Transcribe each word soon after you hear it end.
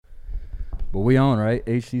But we on, right?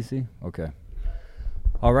 HCC? Okay.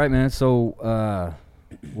 All right, man. So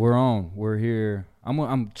we're on. We're here.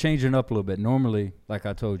 I'm changing up a little bit. Normally, like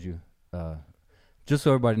I told you, just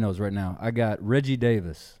so everybody knows right now, I got Reggie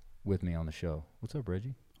Davis with me on the show. What's up,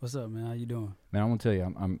 Reggie? What's up, man? How you doing? Man, I'm gonna tell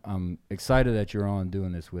you, I'm excited that you're on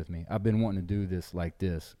doing this with me. I've been wanting to do this like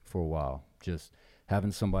this for a while. Just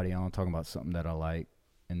having somebody on talking about something that I like.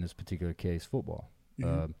 In this particular case, football.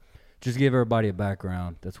 Mm-hmm. Just give everybody a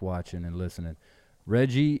background that's watching and listening.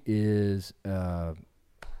 Reggie is a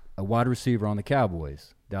wide receiver on the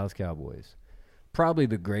Cowboys, Dallas Cowboys. Probably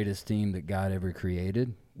the greatest team that God ever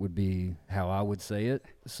created would be how I would say it.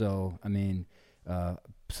 So, I mean,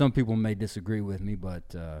 some people may disagree with me,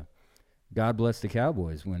 but God bless the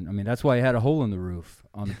Cowboys. That's why he had a hole in the roof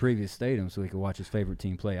on the previous stadium so he could watch his favorite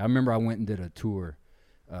team play. I remember I went and did a tour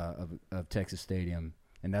of Texas Stadium,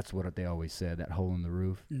 and that's what they always said, that hole in the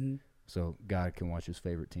roof. Mm-hmm. So God can watch his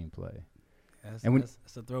favorite team play. That's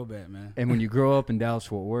a throwback, man. And when you grow up in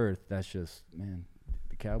Dallas-Fort Worth, that's just, man,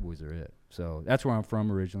 the Cowboys are it. So that's where I'm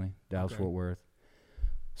from originally, Dallas-Fort Worth.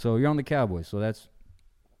 So you're on the Cowboys. So that's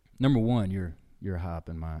number one. You're high up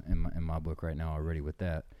in my book right now already with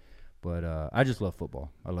that. But I just love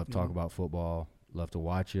football. I love talking about football. Love to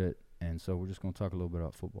watch it. And so we're just going to talk a little bit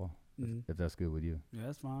about football, if that's good with you. Yeah,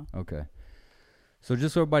 that's fine. Okay. So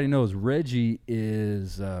just so everybody knows, Reggie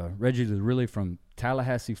is really from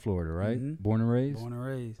Tallahassee, Florida, right? Mm-hmm. Born and raised? Born and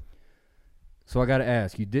raised. So I got to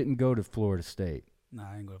ask, you didn't go to Florida State. Nah,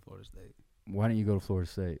 I ain't go to Florida State. Why didn't you go to Florida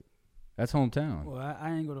State? That's hometown. Well,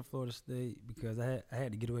 I ain't go to Florida State because I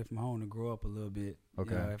had to get away from home to grow up a little bit.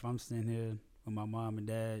 Okay. If I'm sitting here with my mom and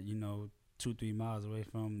dad, 2-3 miles away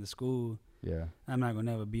from the school, Yeah. I'm not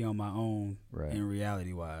gonna never be on my own Right. in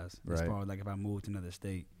reality wise. As Right. far as like if I moved to another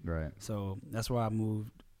state. Right. So that's why I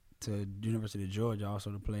moved to University of Georgia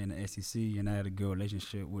also to play in the SEC, and I had a good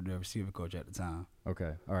relationship with the receiver coach at the time.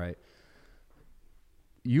 Okay. All right.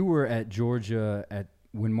 You were at Georgia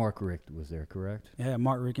when Mark Richt was there, correct? Yeah,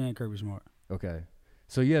 Mark Rick and Kirby Smart. Okay.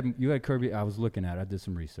 So you had Kirby. I was looking at it. I did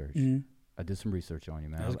some research. Mm-hmm. I did some research on you,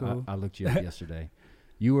 man. That's cool. I looked you up yesterday.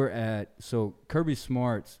 You were so Kirby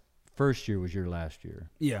Smart's first year was your last year.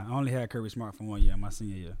 Yeah, I only had Kirby Smart for 1 year, my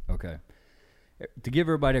senior year. Okay. To give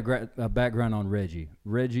everybody a background on Reggie,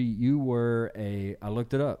 you were I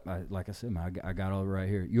looked it up. Like I said, man, I got all right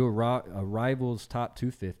here. You were a Rivals top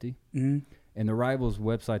 250. Mm-hmm. And the Rivals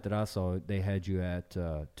website that I saw, they had you at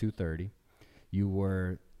 230. You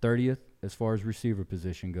were 30th as far as receiver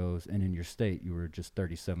position goes, and in your state, you were just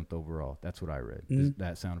 37th overall. That's what I read. Mm-hmm. Does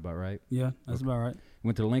that sound about right? Yeah, that's about right.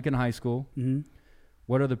 Went to Lincoln High School. Mm-hmm.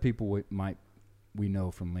 What other people might we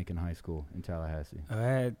know from Lincoln High School in Tallahassee? I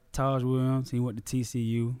had Taj Williams. He went to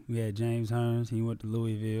TCU. We had James Hearns. He went to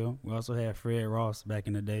Louisville. We also had Fred Ross back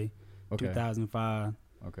in the day, 2005.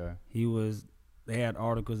 Okay. They had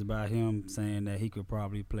articles about him saying that he could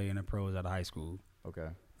probably play in the pros out of high school. Okay.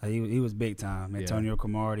 He was big time. Antonio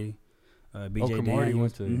Cromartie, B.J. Cromartie Daniels.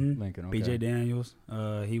 went to Lincoln. Okay. B.J. Daniels.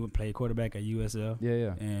 He would play quarterback at USF.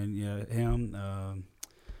 Yeah. And him.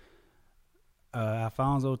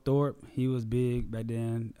 Alfonso Thorpe, he was big back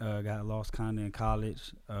then. Got lost kind of in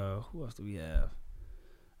college. Who else do we have?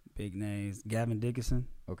 Big names. Gavin Dickinson.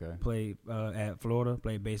 Okay. Played at Florida.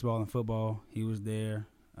 Played baseball and football. He was there.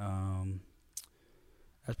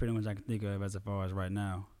 That's pretty much I can think of as far as right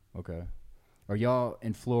now. Okay. Are y'all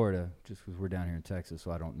in Florida? Just because we're down here in Texas,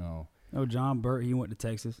 so I don't know. No, John Burt. He went to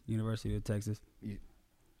Texas, University of Texas. You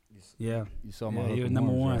saw my. He was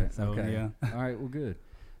number one. Right? So okay. yeah. All right. Well, good.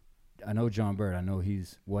 I know John Bird. I know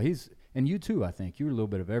he's and you too. I think you were a little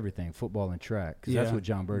bit of everything, football and track, because that's what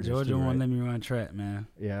John Bird is. Georgia too, won't right? let me run track, man.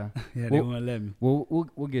 Yeah. Yeah, they won't let me. Well,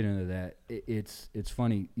 we'll get into that. It's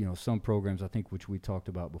funny, some programs I think which we talked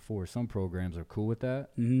about before. Some programs are cool with that,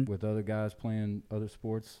 with other guys playing other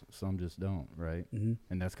sports. Some just don't, right? Mm-hmm.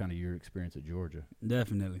 And that's kind of your experience at Georgia.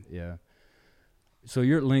 Definitely. Yeah. So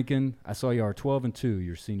you're at Lincoln. I saw you are 12-2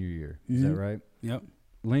 your senior year. Is that right? Yep.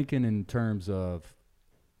 Lincoln, in terms of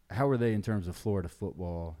how are they in terms of Florida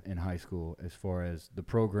football in high school as far as the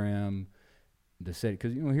program, the city?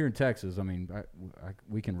 Because here in Texas,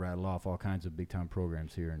 we can rattle off all kinds of big time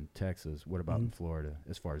programs here in Texas. What about in Florida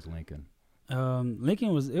as far as Lincoln?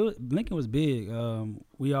 Lincoln was big.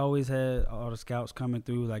 We always had all the scouts coming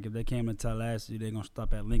through. Like if they came to Tallahassee, they're gonna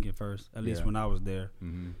stop at Lincoln first. At least when I was there,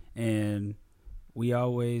 and we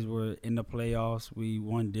always were in the playoffs. We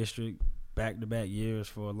won district back-to-back years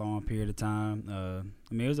for a long period of time.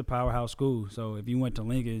 It was a powerhouse school. So if you went to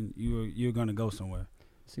Lincoln, you're gonna go somewhere.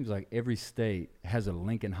 Seems like every state has a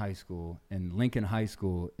Lincoln High School, and Lincoln High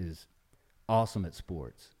School is awesome at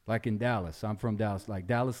sports. Like in Dallas, I'm from Dallas. Like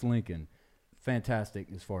Dallas Lincoln, fantastic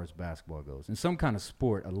as far as basketball goes. In some kind of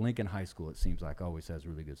sport, a Lincoln High School, it seems like, always has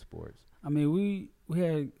really good sports. I mean, we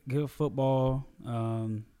had good football.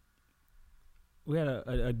 We had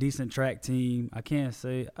a decent track team. I can't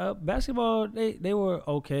say basketball. They were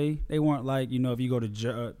okay. They weren't like, if you go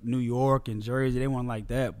to New York and Jersey, they weren't like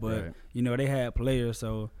that. But right. They had players.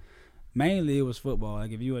 So mainly it was football.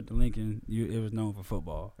 Like if you went to Lincoln, it was known for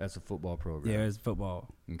football. That's a football program. Yeah, it's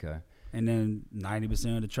football. Okay. And then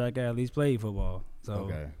 90% of the track athletes played football.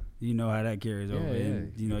 So you know how that carries over.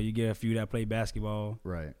 And, you get a few that play basketball.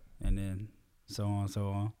 Right. And then so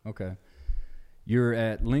on. Okay. You're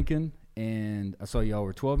at Lincoln, and I saw y'all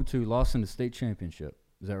were 12-2, lost in the state championship.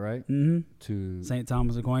 Is that right? Mm-hmm. To St.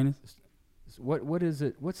 Thomas Aquinas. What is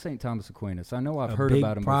it? What's St. Thomas Aquinas? I know I've heard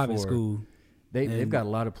about them private before. School. They've got a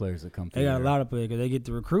lot of players that come through. They got there. a lot of players because they get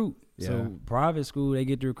to recruit. Yeah. So private school, they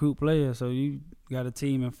get to recruit players. So you got a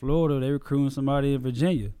team in Florida, they recruiting somebody in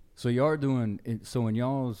Virginia. So y'all are doing so in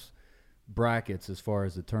y'all's brackets as far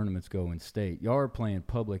as the tournaments go in state, y'all are playing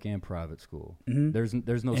public and private school. Mm-hmm.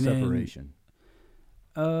 There's no and separation.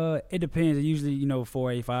 It depends. Usually,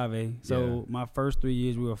 4A, 5A. So my first 3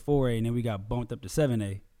 years we were 4A, and then we got bumped up to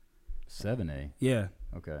 7A. 7A. Yeah.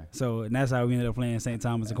 Okay. So and that's how we ended up playing St.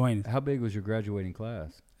 Thomas Aquinas. How big was your graduating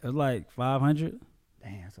class? It was like 500.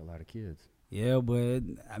 Dang, that's a lot of kids. Yeah, but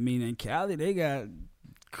I mean in Cali they got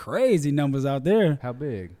crazy numbers out there. How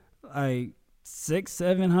big? Like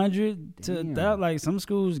 600-700 to that. Like some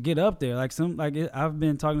schools get up there. I've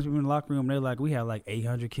been talking to people in the locker room. They're like, we have like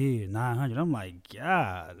 800 kids, 900. I'm like,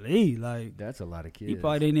 golly, like that's a lot of kids. You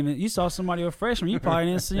probably didn't even. You saw somebody a freshman. You probably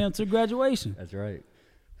didn't see them to graduation. That's right.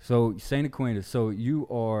 So St. Aquinas. So you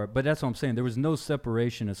are, but that's what I'm saying. There was no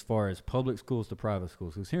separation as far as public schools to private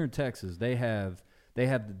schools. Because here in Texas, they have the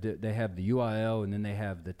UIL and then they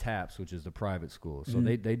have the TAPS, which is the private school. So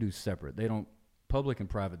they do separate. They don't. Public and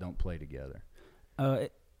private don't play together.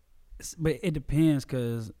 But it depends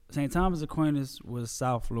because St. Thomas Aquinas was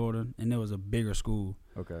South Florida and it was a bigger school.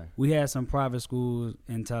 Okay. We had some private schools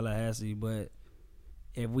in Tallahassee, but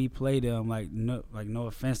if we play them, no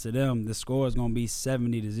offense to them, the score is gonna be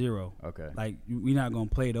 70-0. Okay. Like we're not gonna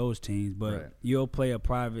play those teams, but right. You'll play a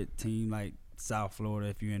private team like South Florida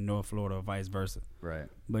if you're in North Florida or vice versa. Right.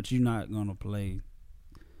 But you're not gonna play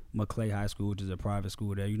McClay High School, which is a private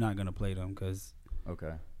school there. You're not gonna play them because.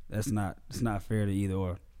 Okay. It's not fair to either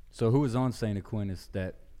or. So who was on St. Aquinas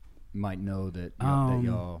that might know that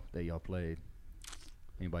y'all played?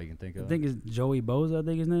 Anybody you can think of? I think it's Joey Boza. I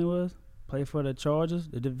think his name was. Played for the Chargers,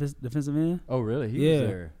 the defensive end. Oh really? He was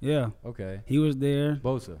there. Yeah. Okay. He was there.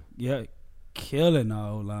 Bosa. Yeah, killing the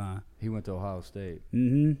whole line. He went to Ohio State.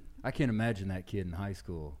 Mm-hmm. I can't imagine that kid in high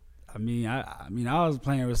school. I mean, I was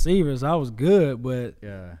playing receiver, so I was good, but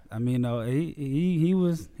yeah. I mean, he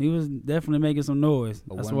was definitely making some noise.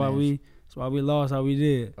 That's why we lost how we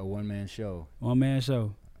did. A one-man show. One-man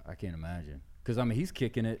show. I can't imagine. Because, I mean, he's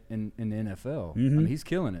kicking it in the NFL. Mm-hmm. I mean, he's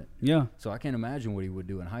killing it. Yeah. So I can't imagine what he would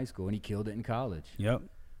do in high school, and he killed it in college. Yep.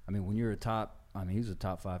 I mean, when you're he was a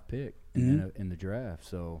top 5 pick in the draft.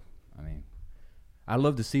 So, I mean, I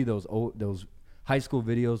love to see those high school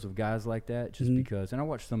videos of guys like that just because, and I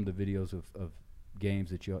watched some of the videos of games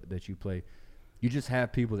that you play. You just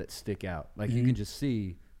have people that stick out. Like you can just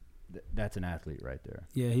see that's an athlete right there.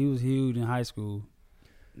 Yeah, he was huge in high school.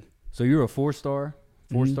 So you're a four-star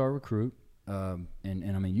recruit. And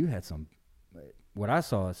I mean, you had what I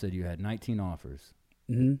saw, I said you had 19 offers.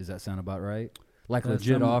 Mm-hmm. Does that sound about right? Like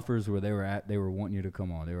legit offers where they were wanting you to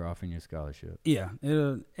come on. They were offering you a scholarship. Yeah.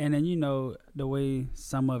 And then, the way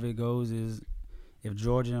some of it goes is if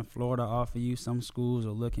Georgia and Florida offer you, some schools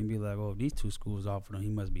will look and be like, oh, if these two schools offered him,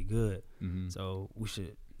 he must be good. Mm-hmm. So we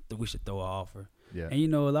should throw an offer. Yeah.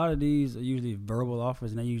 And, a lot of these are usually verbal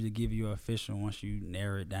offers, and they usually give you an official once you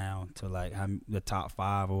narrow it down to, like, the top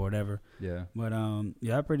 5 or whatever. Yeah. But,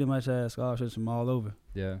 I pretty much had scholarships from all over.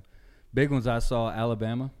 Yeah. Big ones I saw,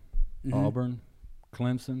 Alabama, Auburn,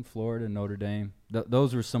 Clemson, Florida, Notre Dame.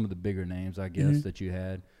 Those were some of the bigger names, I guess, that you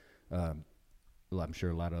had. Well, I'm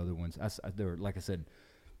sure a lot of other ones. There were, like I said,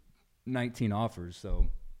 19 offers. So,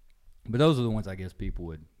 but those are the ones I guess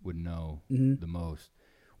people would know the most.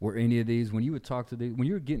 Were any of these, when you would talk to when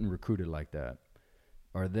you were getting recruited like that,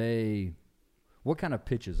 what kind of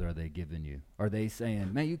pitches are they giving you? Are they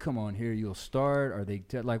saying, man, you come on here, you'll start? Are they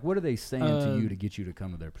what are they saying to you to get you to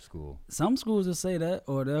come to their school? Some schools will say that,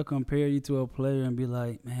 or they'll compare you to a player and be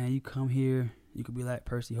like, man, you come here, you could be like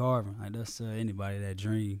Percy Harvin. Like that's anybody that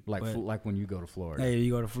dream. Like when you go to Florida. Hey,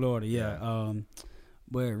 you go to Florida, yeah.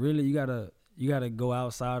 But really, you gotta go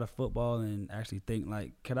outside of football and actually think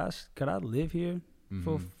like, could I live here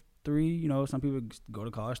for 3. You know, some people go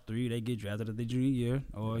to college 3. They get drafted at their junior year,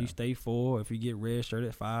 or you stay 4. If you get red shirt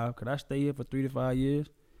at 5, could I stay here for 3 to 5 years?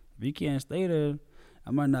 If you can't stay there,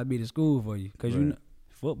 I might not be the school for you, because you know,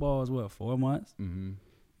 football is what, 4 months. Mm-hmm.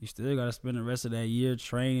 You still got to spend the rest of that year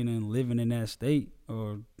training and living in that state,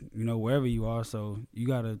 or you know, wherever you are. So you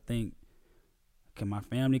got to think, can my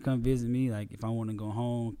family come visit me? Like, if I want to go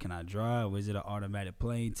home, can I drive? Or is it an automatic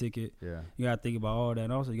plane ticket? Yeah. You got to think about all that.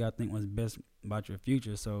 And also, you got to think what's best about your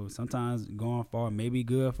future. So sometimes going far may be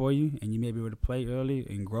good for you, and you may be able to play early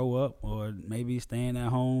and grow up, or maybe staying at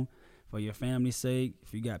home for your family's sake.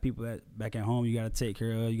 If you got people back at home you got to take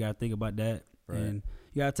care of, you got to think about that. Right. And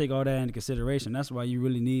you got to take all that into consideration. That's why you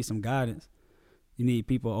really need some guidance. You need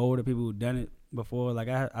people older, people who've done it before. Like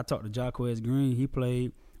I talked to Jaquez Green. He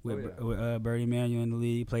played with Birdie Manuel in the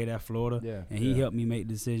league, played at Florida, and he helped me make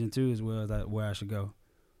the decision too, as well as where I should go.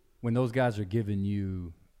 When those guys are giving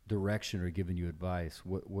you direction or giving you advice,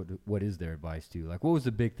 what is their advice to you? Like, what was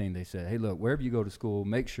the big thing they said? Hey, look, wherever you go to school,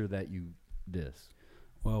 make sure that you this.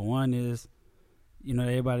 Well, one is, you know,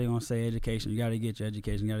 everybody gonna say education. You got to get your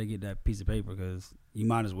education. You got to get that piece of paper, because you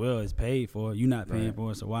might as well. It's paid for. You're not paying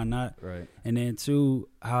for it, so why not? Right. And then 2,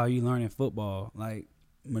 how are you learning football? Like,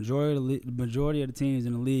 majority of the teams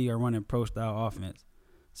in the league are running pro style offense,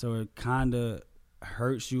 so it kind of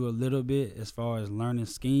hurts you a little bit as far as learning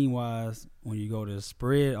scheme wise when you go to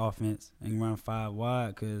spread offense and run 5 wide,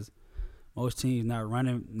 because most teams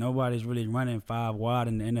nobody's really running 5 wide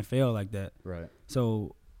in the NFL like that. Right.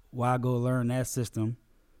 So why go learn that system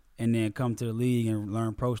and then come to the league and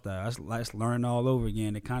learn pro style? That's learning all over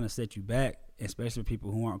again. It kind of set you back, especially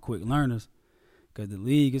people who aren't quick learners. Because the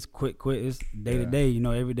league is quick. It's day to day. You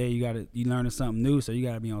know, every day you learning something new, so you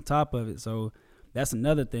got to be on top of it. So that's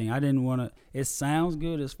another thing. I didn't want to. It sounds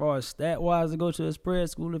good as far as stat wise to go to a spread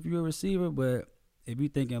school if you're a receiver, but if you're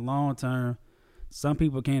thinking long term, some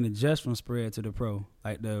people can't adjust from spread to the pro.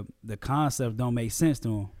 Like the concepts don't make sense to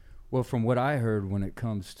them. Well, from what I heard, when it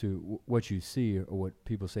comes to what you see or what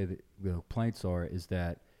people say that the complaints are, is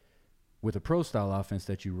that with a pro-style offense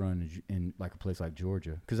that you run in like a place like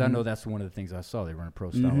Georgia, because I know that's one of the things I saw. They run a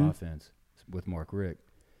pro-style offense with Mark Richt,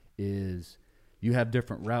 is you have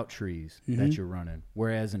different route trees that you're running.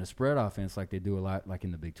 Whereas in a spread offense, like they do a lot, like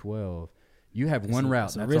in the Big 12, you have one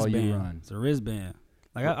route. That's all you run. It's a wristband.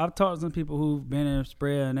 Like I've talked to some people who've been in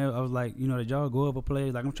spread, and I was like, you know, did y'all go over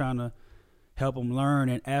plays? Like I'm trying to help them learn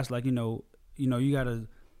and ask, like, you know, you got to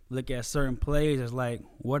look at certain plays as like,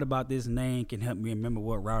 what about this name can help me remember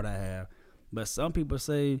what route I have? But some people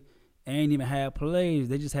say they ain't even had plays.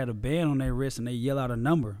 They just had a band on their wrist and they yell out a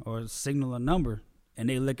number or signal a number, and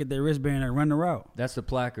they look at their wristband and run the route. That's the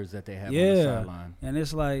placards that they have on the sideline. And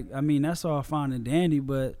it's like, I mean, that's all fine and dandy,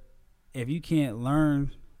 but if you can't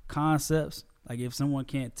learn concepts, like if someone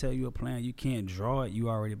can't tell you a plan, you can't draw it, you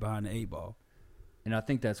already behind the 8 ball. And I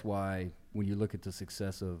think that's why when you look at the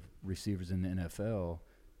success of receivers in the NFL,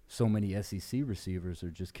 so many SEC receivers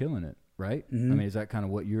are just killing it, right? Mm-hmm. I mean, is that kind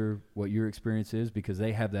of what your experience is? Because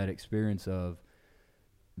they have that experience of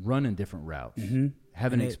running different routes,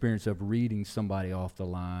 having an experience of reading somebody off the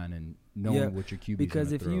line and knowing what your QB is going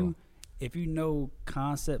to throw. Because if you know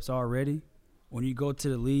concepts already, when you go to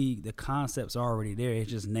the league, the concepts are already there.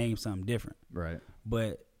 It's just named something different. Right.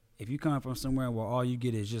 But if you come from somewhere where all you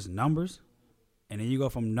get is just numbers, and then you go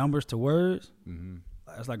from numbers to words,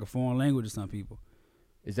 that's like a foreign language to some people.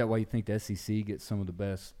 Is that why you think the SEC gets some of the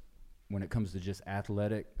best when it comes to just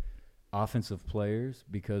athletic offensive players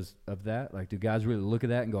because of that? Like, do guys really look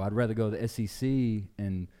at that and go, I'd rather go to the SEC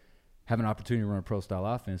and have an opportunity to run a pro-style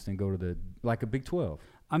offense than go to a Big 12?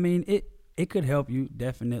 I mean, it could help you,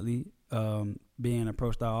 definitely, being a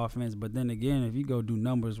pro-style offense. But then again, if you go do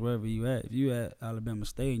numbers wherever you at, if you at Alabama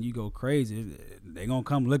State and you go crazy, they're going to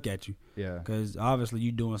come look at you. Yeah. Because obviously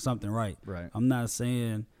you're doing something right. Right. I'm not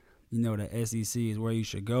saying, the SEC is where you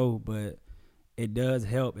should go, but it does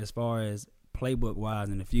help as far as playbook-wise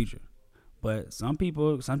in the future. But some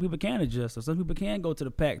people can adjust. So some people can go to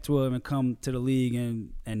the Pac-12 and come to the league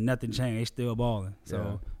and nothing changed. They still balling.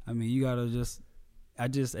 So, I mean, you got to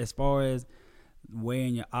as far as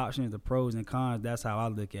weighing your options, the pros and cons, that's how I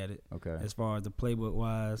look at it. Okay. As far as the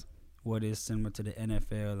playbook-wise, what is similar to the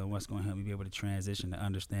NFL and what's going to help me be able to transition to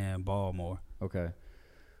understand ball more. Okay.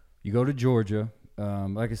 You go to Georgia.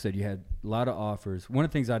 Like I said, you had a lot of offers. One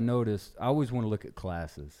of the things I noticed, I always want to look at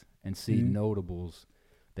classes and see notables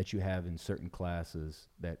that you have in certain classes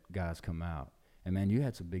that guys come out. And, man, you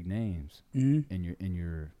had some big names in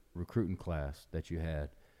your recruiting class that you had.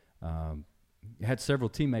 You had several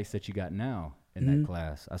teammates that you got now in that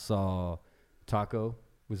class. I saw Taco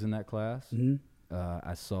was in that class.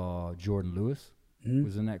 I saw Jordan Lewis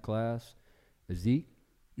was in that class. Zeke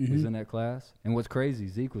was in that class. And what's crazy,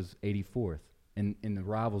 Zeke was 84th. In the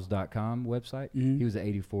Rivals.com website, he was the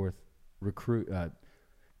 84th recruit,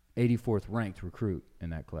 84th ranked recruit in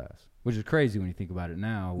that class, which is crazy when you think about it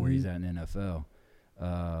now, where he's at in the NFL.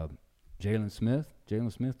 Jalen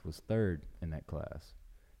Smith was third in that class.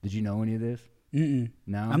 Did you know any of this? No,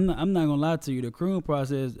 I'm not gonna lie to you. The recruiting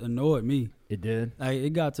process annoyed me. It did. Like,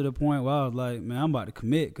 it got to the point where I was like, man, I'm about to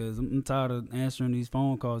commit because I'm tired of answering these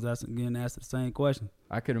phone calls, getting asked the same question.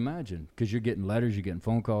 I could imagine, because you're getting letters, you're getting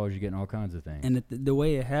phone calls, you're getting all kinds of things. And the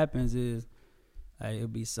way it happens is, like, it'll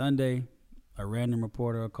be Sunday, a random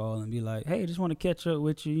reporter will call and be like, hey, just want to catch up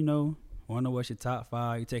with you, want to know what's your top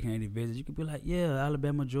 5, you taking any visits. You could be like, yeah,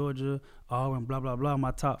 Alabama, Georgia, Auburn, blah, blah, blah,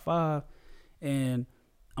 my top 5, and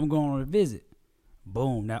I'm going on a visit.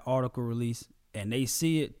 Boom, that article release, and they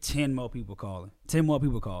see it, 10 more people calling. 10 more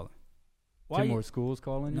people calling. 10 more schools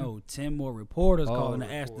calling you? No, 10 more reporters calling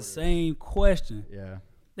to ask the same question. Yeah.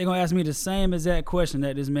 They're going to ask me the same exact question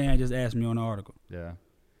that this man just asked me on the article. Yeah.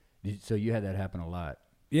 So you had that happen a lot.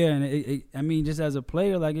 Yeah, and I mean, just as a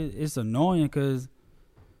player, like, it's annoying because,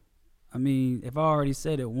 I mean, if I already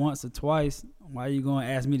said it once or twice, why are you going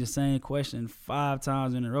to ask me the same question 5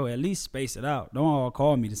 times in a row? At least space it out. Don't all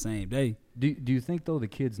call me the same day. Do you think, though, the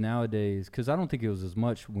kids nowadays, because I don't think it was as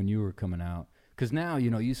much when you were coming out, because now,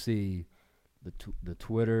 you see the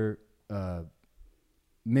Twitter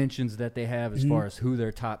mentions that they have as far as who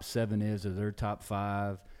their top 7 is or their top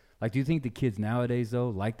 5. Like, do you think the kids nowadays, though,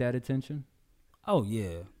 like that attention? Oh,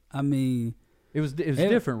 yeah. I mean, it was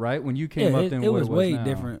different, right? When you came up, then it was way now.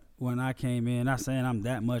 different when I came in. Not saying I'm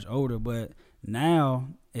that much older, but now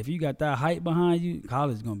if you got that hype behind you,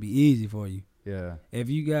 college is gonna be easy for you. Yeah. If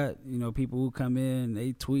you got people who come in,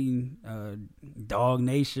 they tweeting Dog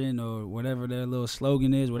Nation or whatever their little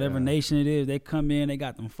slogan is, whatever nation it is, they come in, they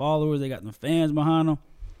got them followers, they got them fans behind them.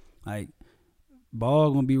 Like,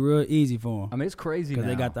 ball gonna be real easy for them. I mean, it's crazy now.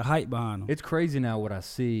 Because they got the hype behind them. It's crazy now what I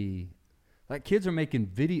see. Like, kids are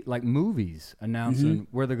making movies announcing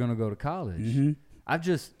where they're going to go to college. I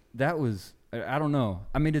don't know.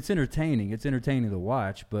 I mean, it's entertaining. It's entertaining to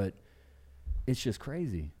watch, but it's just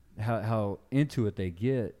crazy how into it they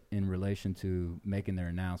get in relation to making their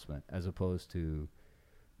announcement, as opposed to,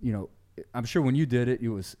 I'm sure when you did it, it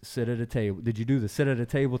was sit at a table. Did you do the sit at a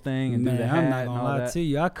table thing and do the hat? I'm not gonna lie to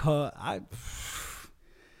you.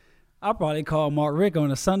 I probably called Mark Rick on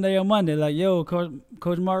a Sunday or Monday, like, yo,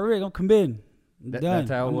 Coach Mark Rick, I'm committing. That's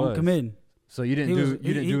how it was. I'm committing. So you didn't do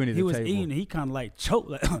any of the He was table. eating. He kind of like choked,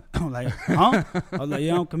 like, huh? I was like,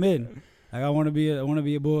 yeah, I'm committing. Like, I want to be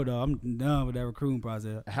a Bulldog. I'm done with that recruiting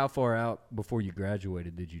process. How far out before you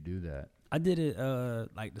graduated did you do that? I did it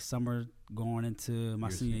like the summer going into my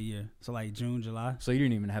senior year, so like June, July. So you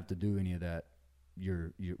didn't even have to do any of that.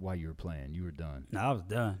 While you were playing, you were done. No, I was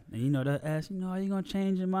done. And they asked, are you gonna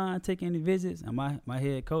change your mind, take any visits? And my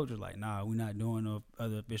head coach was like, nah, we're not doing no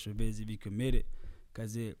other official visits if you committed,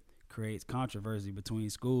 because it creates controversy between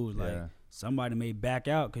schools. Like, somebody may back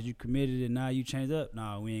out because you committed and now you changed up.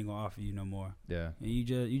 Nah, we ain't gonna offer you no more. Yeah. And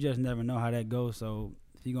you just never know how that goes. So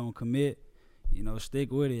if you're gonna commit,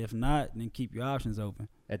 stick with it. If not, then keep your options open.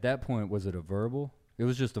 At that point, was it a verbal? It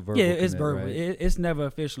was just a verbal. Yeah, it's commit, verbal. Right? It's never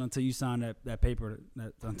official until you sign that paper.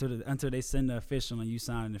 Until they send the official and you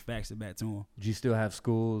sign and fax it back to them. Did you still have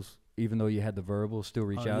schools, even though you had the verbal, still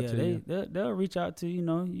reach out to you? They'll reach out to you.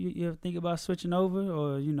 You ever think about switching over,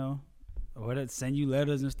 or or they send you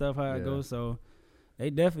letters and stuff. How it goes. So they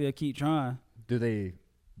definitely keep trying. Do they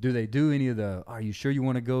do any of the? Are you sure you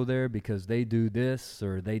want to go there because they do this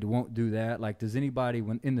or they won't do that? Like, does anybody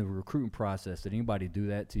when in the recruiting process, did anybody do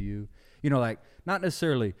that to you? Like, not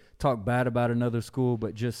necessarily talk bad about another school,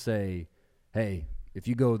 but just say, hey, if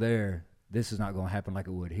you go there, this is not going to happen like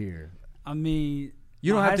it would here. I mean,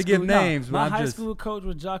 you don't have to give names. My high school coach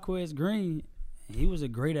was Jacquez Green. He was a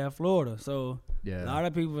great at Florida. So a lot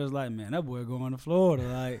of people was like, man, that boy going to Florida.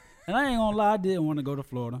 Like, and I ain't going to lie, I didn't want to go to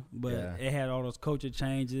Florida. But it had all those coaching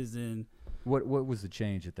changes. And what was the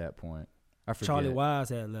change at that point? I forget. Charlie Wise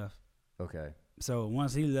had left. Okay. So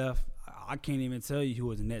once he left, I can't even tell you who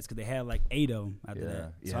was the next because they had like 8 of them after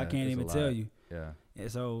that. So I can't even tell you. Yeah.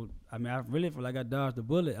 And so, I mean, I really feel like I dodged the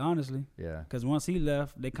bullet, honestly. Yeah. Because once he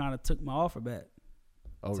left, they kind of took my offer back.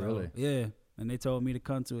 Oh, so, really? Yeah. And they told me to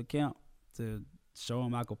come to a camp to show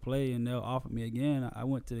them I could play, and they'll offer me again. I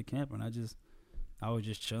went to the camp, and I was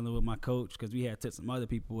just chilling with my coach because we had took some other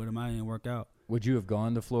people with him. I didn't work out. Would you have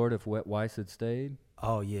gone to Florida if Weiss had stayed?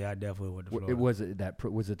 Oh, yeah, I definitely would have. Was it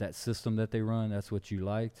that system that they run? That's what you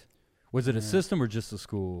liked? Was it a system or just a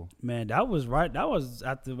school? Man, that was right. That was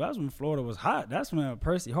when Florida was hot. That's when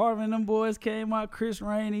Percy Harvin and them boys came out. Chris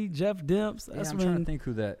Rainey, Jeff Demps. I'm trying to think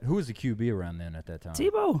who was the QB around then at that time.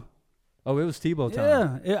 Tebow. Oh, it was Tebow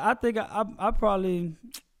time. Yeah. I think I probably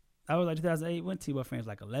I was like 2008 when Tebow fans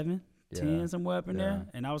like 11, 10 somewhere up in there,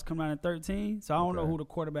 and I was coming out in 13. So I don't know who the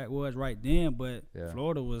quarterback was right then, but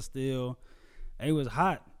Florida was still. It was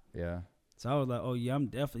hot. Yeah. So I was like, oh, yeah, I'm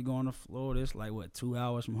definitely going to Florida. It's like, 2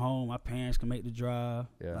 hours from home. My parents can make the drive.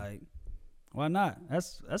 Yeah. Like, why not?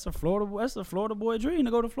 That's a Florida boy dream to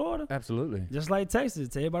go to Florida. Absolutely. Just like Texas.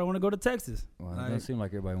 Everybody want to go to Texas. Well, it doesn't seem like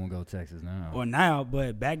everybody want to go to Texas now. Or now,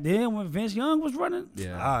 but back then when Vince Young was running,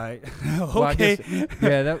 all right. Okay. Well, I guess,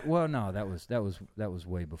 that was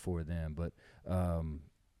way before then. But, how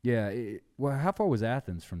far was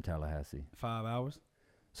Athens from Tallahassee? 5 hours.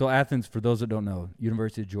 So Athens, for those that don't know,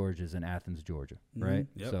 University of Georgia is in Athens, Georgia, right?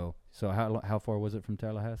 Yep. So how far was it from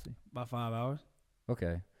Tallahassee? About 5 hours.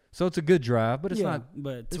 Okay, so it's a good drive, but it's not.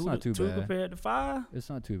 But it's not too bad. 2 compared to 5. It's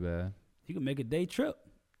not too bad. You can make a day trip.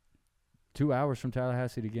 2 hours from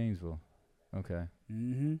Tallahassee to Gainesville. Okay.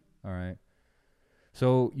 Mm-hmm. All right.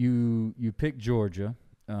 So you picked Georgia.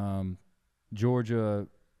 Georgia,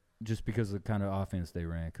 just because of the kind of offense they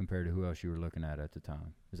ran compared to who else you were looking at the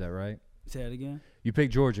time. Is that right? Say it again. You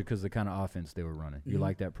picked Georgia because of the kind of offense they were running. You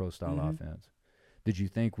like that pro-style offense. Did you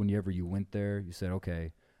think whenever you went there, you said,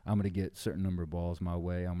 okay, I'm going to get a certain number of balls my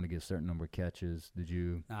way. I'm going to get a certain number of catches. Did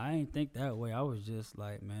you? Nah, I didn't think that way. I was just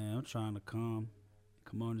like, man, I'm trying to come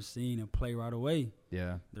on the scene and play right away.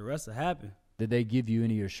 Yeah. The rest will happen. Did they give you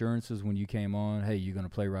any assurances when you came on? Hey, you're going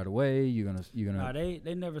to play right away? You're gonna. Nah,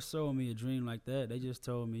 they never sold me a dream like that. They just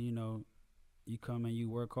told me, you come and you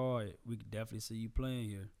work hard, we could definitely see you playing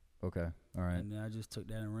here. Okay. All right. And then I just took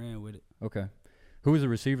that and ran with it. Okay. Who was the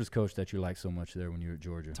receivers coach that you liked so much there when you were at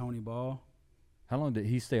Georgia? Tony Ball. How long did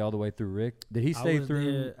he stay all the way through, Rick? Did he stay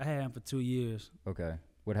through? I had him for 2 years. Okay.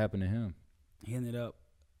 What happened to him? He ended up,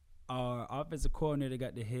 our offensive coordinator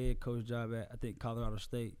got the head coach job at, I think, Colorado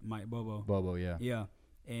State, Mike Bobo. Bobo, yeah. Yeah.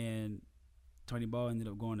 And Tony Ball ended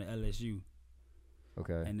up going to LSU.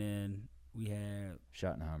 Okay. And then we had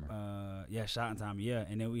Schottenheimer. Schottenheimer, yeah.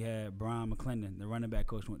 And then we had Brian McClendon, the running back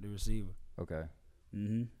coach, went to receiver. Okay.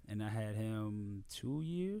 And I had him 2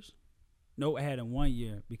 years. No, I had him 1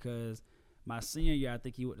 year because my senior year, I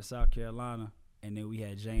think he went to South Carolina. And then we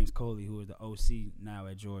had James Coley, who is the OC now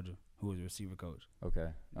at Georgia, who is the receiver coach. Okay.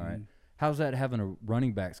 All right. How's that having a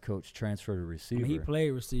running backs coach transfer to receiver? He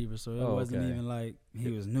played receiver, so it wasn't even like he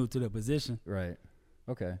was new to the position. Right.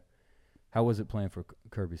 Okay. How was it playing for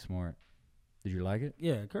Kirby Smart? Did you like it?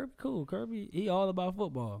 Yeah, Kirby, cool. Kirby, he all about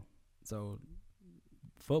football. So,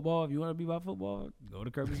 football, if you want to be about football, go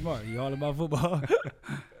to Kirby Smart. He all about football.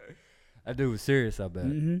 That dude was serious, I bet. I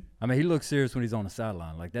mean, he looks serious when he's on the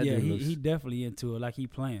sideline. Like that. Yeah, dude he definitely into it. Like he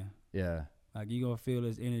playing. Yeah. Like you gonna feel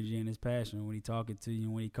his energy and his passion when he talking to you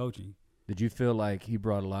and when he coaching. Did you feel like he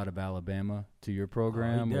brought a lot of Alabama to your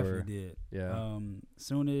program? He definitely did. Yeah.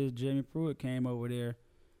 Soon as Jeremy Pruitt came over there,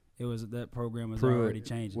 that program was already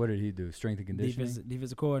changing. What did he do? Strength and conditioning?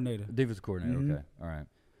 Defensive coordinator. Defensive coordinator, okay. All right.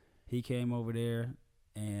 He came over there,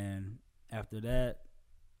 and after that,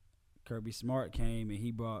 Kirby Smart came, and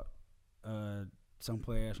he brought some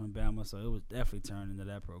players from Bama, so it was definitely turned into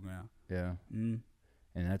that program. Yeah.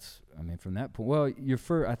 And that's, I mean, from that point, well, your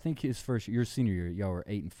senior year, y'all were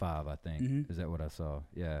 8-5, I think. Is that what I saw?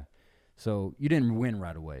 Yeah. So you didn't win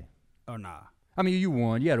right away. Oh, nah. I mean, you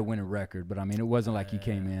won. You had a winning record, but I mean, it wasn't like you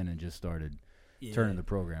came in and just started turning the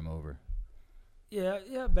program over.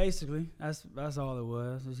 Yeah, basically. That's all it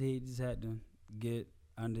was. He just had to get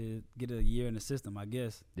a year in the system, I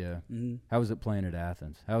guess. Yeah. How was it playing at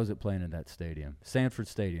Athens? How was it playing in that stadium? Sanford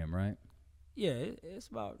Stadium, right? Yeah, it's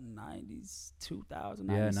about 92,000,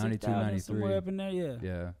 92,000, somewhere up in there, yeah.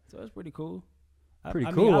 Yeah. So it's pretty cool.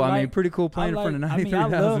 Pretty cool. I mean, pretty cool playing in front of 93,000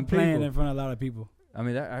 people. I love playing in front of a lot of people. I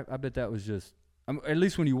mean, I bet that was just, at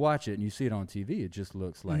least when you watch it and you see it on TV, it just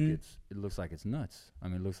looks like it looks like it's nuts. I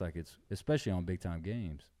mean, it looks like it's, especially on big time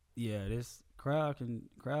games. Yeah, this crowd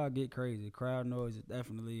get crazy. Crowd noise is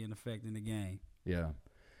definitely an effect in the game. Yeah.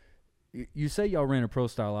 You say y'all ran a pro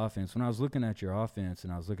style offense. When I was looking at your offense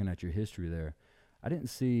and I was looking at your history there, I didn't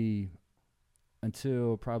see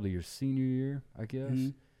until probably your senior year, I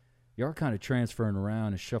guess. Y'all are kind of transferring around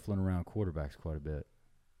and shuffling around quarterbacks quite a bit.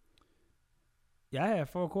 Yeah, I had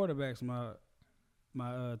 4 quarterbacks my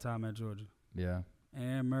time at Georgia. Yeah.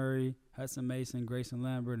 Aaron Murray, Hudson Mason, Grayson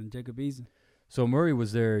Lambert, and Jacob Eason. So Murray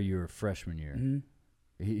was there your freshman year.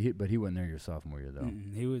 But he wasn't there your sophomore year, though.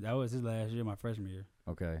 That was his last year, my freshman year.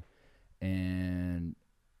 Okay. And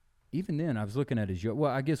even then, I was looking at his –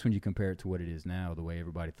 well, I guess when you compare it to what it is now, the way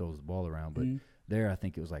everybody throws the ball around. But there, I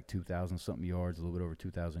think it was like 2,000-something yards, a little bit over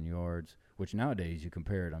 2,000 yards, which nowadays you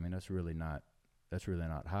compare it. I mean, that's really not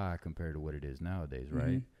high compared to what it is nowadays,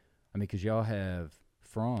 right? I mean, because y'all have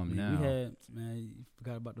Fromm now. You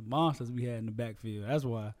forgot about the monsters we had in the backfield. That's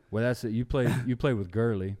why. Well, that's it. You play with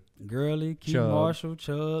Gurley. Keith Marshall,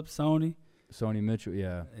 Chubb, Sony Mitchell,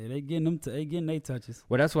 yeah. They getting their touches.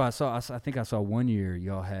 Well, that's why I think I saw one year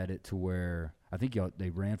y'all had it to where I think they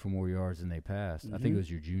ran for more yards than they passed. I think it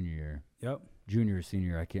was your junior year. Yep. Junior or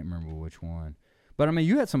senior, I can't remember which one. But, I mean,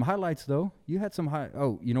 you had some highlights, though. You had some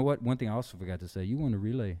oh, you know what? One thing I also forgot to say. You won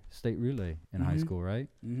a state relay in high school, right?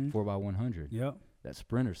 4x100. Yep. That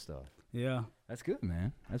sprinter stuff. Yeah. That's good,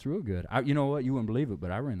 man. That's real good. You know what? You wouldn't believe it,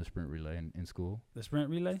 but I ran the sprint relay in school. The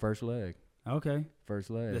sprint relay? First leg. Okay.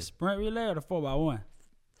 First leg. The sprint relay or the 4x1?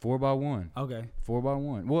 4x1. Okay.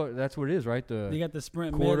 4x1. Well, that's what it is, right? You got the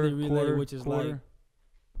sprint medley relay, which is like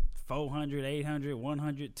 400, 800,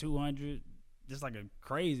 100, 200. Just like a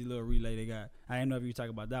crazy little relay they got. I didn't know if you were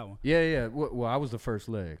talking about that one. Yeah. Well, I was the first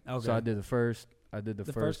leg. Okay. So I did the first.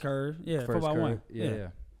 The first curve. Yeah, 4x1. Yeah.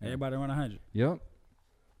 Everybody run 100. Yep.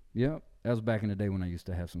 That was back in the day when I used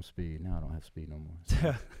to have some speed. Now I don't have speed no more.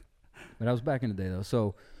 So. But that was back in the day, though.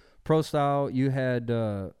 So, pro style, you had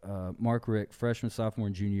Mark Rick, freshman, sophomore,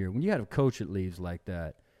 and junior year. When you had a coach that leaves like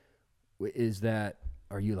that,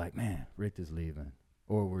 are you like, man, Rick is leaving?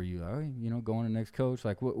 Or were you, going to the next coach?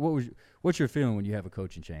 Like, what's your feeling when you have a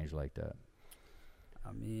coaching change like that?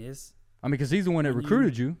 I mean, because he's the one that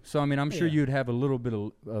recruited you. So, I mean, I'm sure you'd have a little bit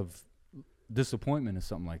of disappointment or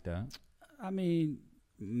something like that. I mean,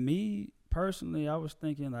 me personally, I was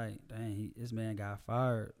thinking like, dang, this man got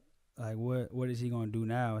fired. Like, what is he going to do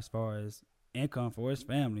now as far as income for his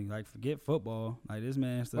family? Like, forget football. Like, this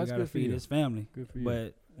man still got to feed his family. Good for you.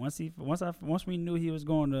 But once we knew he was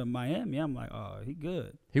going to Miami, I'm like, oh, he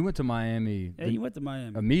good. He went to Miami. Yeah, he went to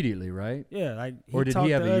Miami immediately, right? Yeah, like or did he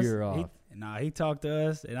have a year off? He talked to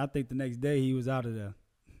us, and I think the next day he was out of there.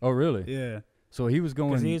 Oh, really? Yeah. So he was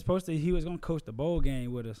going. Because he was going to coach the bowl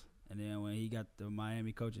game with us, and then when he got the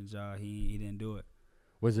Miami coaching job, he didn't do it.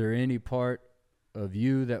 Was there any part of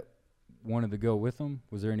you that wanted to go with him?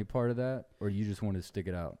 Was there any part of that, or you just wanted to stick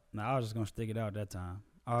it out? No, I was just going to stick it out that time.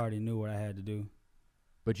 I already knew what I had to do.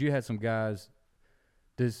 But you had some guys.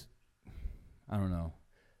 I don't know.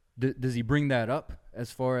 Does he bring that up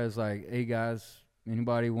as far as like, hey guys,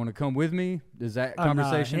 anybody want to come with me? Does that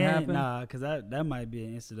conversation happen? Nah, because that might be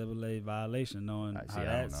an NCAA violation, knowing how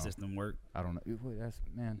that system works. I don't know. That's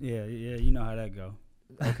man. Yeah, you know how that go.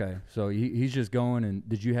 Okay, so he's just going. And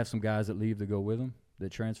did you have some guys that leave to go with him,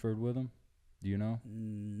 that transferred with him? Do you know?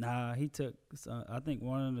 Nah, he took. I think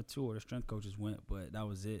one of the two or the strength coaches went, but that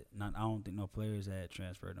was it. I don't think no players had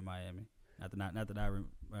transferred to Miami. Not that I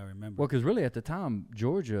remember. Well, because really at the time,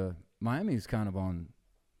 Georgia, Miami is kind of on.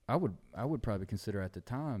 I would probably consider at the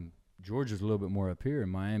time Georgia's a little bit more up here,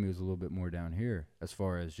 and Miami was a little bit more down here as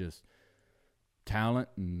far as just talent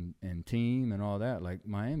and team and all that. Like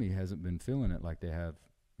Miami hasn't been feeling it like they have,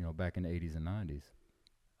 back in the 80s and 90s.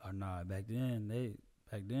 Oh no, back then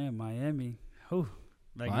Miami. Whew,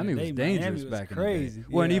 Miami was dangerous back in the day.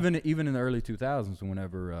 Well, and even in the early 2000s,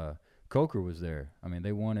 whenever Coker was there, I mean,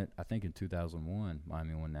 they won it. I think in 2001,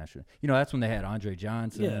 Miami won national. That's when they had Andre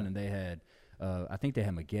Johnson and they had. I think they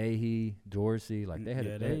had McGahee, Dorsey. Like they had.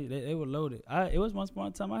 Yeah, they were loaded. It was once upon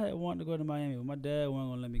a time I had wanted to go to Miami, but my dad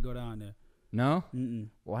wasn't gonna let me go down there. No. Mm-mm.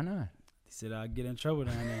 Why not? He said I'd get in trouble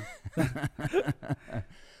down there.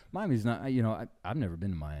 Miami's not. I've never been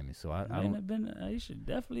to Miami, so I don't. Been. You should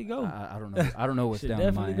definitely go. I don't know. I don't know what's down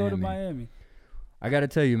in Miami. Definitely go to Miami. I got to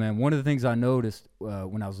tell you, man. One of the things I noticed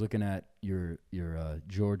when I was looking at your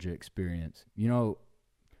Georgia experience,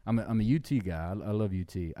 I'm a UT guy. I love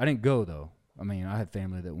UT. I didn't go though. I mean, I had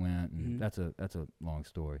family that went, and that's a long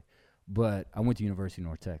story. But I went to University of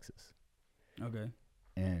North Texas. Okay.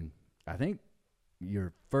 And I think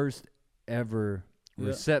your first ever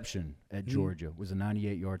reception at Georgia was a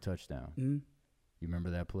 98-yard touchdown. Mm-hmm. You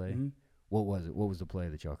remember that play? Mm-hmm. What was it? What was the play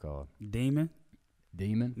that y'all called? Demon.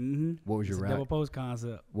 Mm-hmm. What was your route? Double post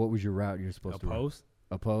concept. What was your route you're supposed to run?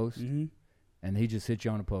 A post? Mm-hmm. And he just hit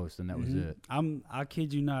you on a post, and that was it. I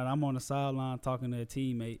kid you not. I'm on the sideline talking to a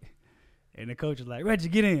teammate, and the coach is like, Reggie,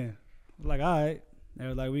 get in. I was like, all right. They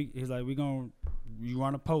were like, you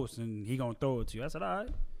run a post, and he going to throw it to you. I said, all right.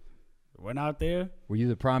 Went out there. Were you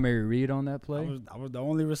the primary read on that play? I was the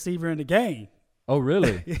only receiver in the game. Oh,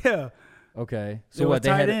 really? Yeah. Okay. So what?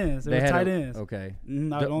 Tight ends. It was tight ends. Okay.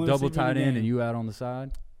 Double tight end, and you out on the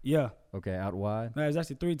side? Yeah. Okay, out wide? No, it was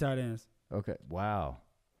actually 3 tight ends. Okay. Wow.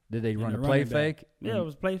 Did they run a play fake? Yeah, it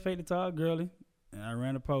was play fake to Todd Gurley. And I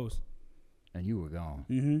ran a post. And you were gone.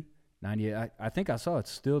 Mm-hmm. 98. I think I saw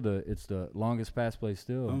it's the longest pass play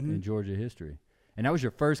still in Georgia history. And that was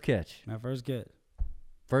your first catch. My first catch.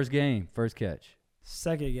 First game, first catch.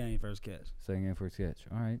 Second game, first catch. Second game, first catch.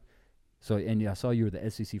 All right. So, and I saw you were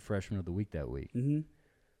the SEC Freshman of the Week that week. Mm-hmm.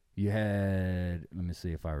 You had, let me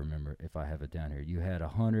see if I remember, if I have it down here. You had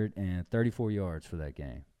 134 yards for that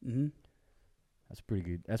game. Mm-hmm. That's pretty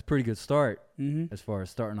good. That's a pretty good start Mm-hmm. as far as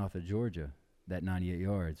starting off at Georgia, that 98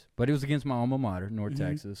 yards. But it was against my alma mater, North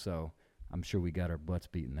Texas, so I'm sure we got our butts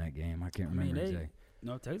beat in that game. I can't remember exactly.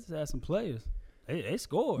 North Texas had some players. They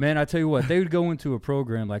scored. Man, I tell you what, they would go into a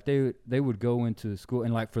program, like they would go into school,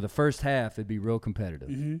 and like for the first half, it'd be real competitive.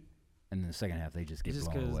 Mm-hmm. And then the second half, they just get It's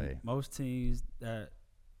just blown away. most teams that,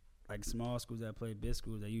 like small schools that play big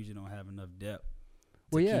schools, they usually don't have enough depth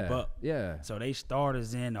to keep up. Yeah. So they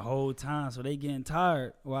starters in the whole time, so they getting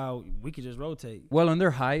tired while we could just rotate. Well, and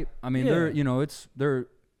they're hype. I mean, Yeah. they're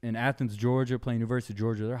in Athens, Georgia, playing University of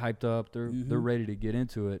Georgia. They're hyped up. They're ready to get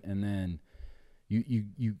into it. And then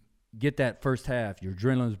you get that first half, your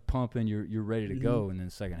adrenaline's pumping, you're ready to go, and then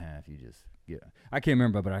second half you just I can't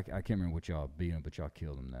remember, but I can't remember what y'all beat them, but y'all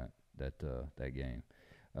killed them that game.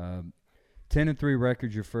 10-3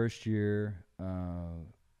 record your first year.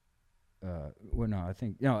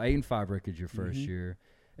 8-5 record your first year.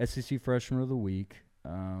 SEC Freshman of the Week,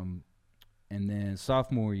 and then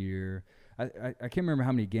sophomore year. I can't remember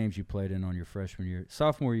how many games you played in on your freshman year.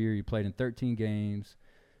 Sophomore year, you played in 13 games.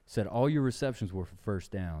 Said all your receptions were for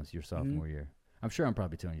first downs your sophomore year. I'm sure I'm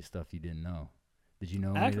probably telling you stuff you didn't know. Did you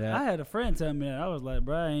know any of that? I had a friend tell me that. I was like,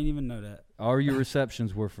 bro, I ain't even know that. All your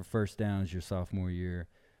receptions were for first downs your sophomore year.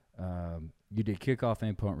 You did kickoff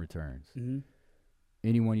and punt returns. Mm-hmm.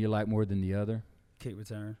 Anyone you like more than the other? Kick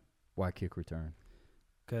return. Why kick return?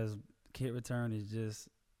 Because kick return is just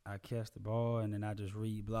I catch the ball and then I just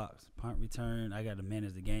read blocks. Punt return, I got to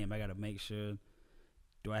manage the game. I got to make sure,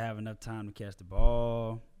 do I have enough time to catch the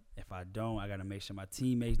ball? If I don't, I got to make sure my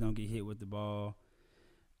teammates don't get hit with the ball.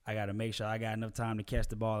 I got to make sure I got enough time to catch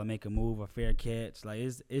the ball and make a move, a fair catch. Like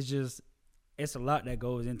it's a lot that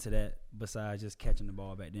goes into that besides just catching the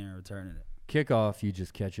ball back there and returning it. Kickoff, you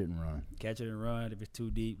just catch it and run. Catch it and run. If it's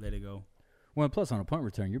too deep, let it go. Well, plus on a punt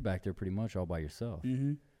return, you're back there pretty much all by yourself.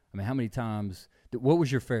 Mm-hmm. I mean, how many times? What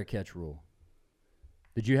was your fair catch rule?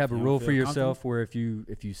 Did you have a rule for yourself where if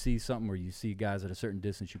you see something or you see guys at a certain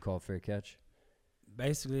distance, you call fair catch?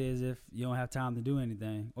 Basically, as if you don't have time to do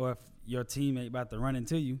anything, or if your teammate about to run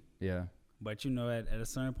into you. Yeah. But you know, at a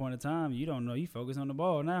certain point in time, you don't know. You focus on the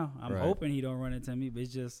ball now. I'm hoping he don't run into me, but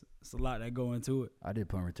it's a lot that go into it. I did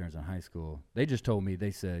punt returns in high school. They just told me,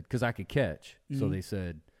 they said, because I could catch, so they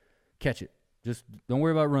said, catch it. Just don't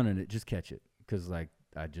worry about running it. Just catch it. Because like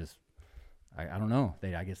I don't know.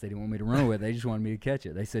 I guess they didn't want me to run with it. They just wanted me to catch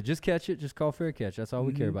it. They said, just catch it. Just call fair catch. That's all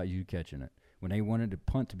we care about, you catching it. When they wanted the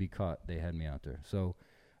punt to be caught, they had me out there. So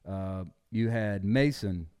you had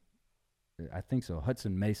Mason, I think so,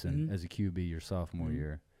 Hudson Mason as a QB your sophomore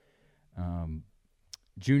year.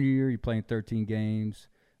 Junior year, you played 13 games,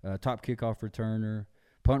 top kickoff returner,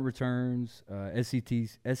 punt returns,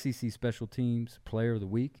 SEC special teams, player of the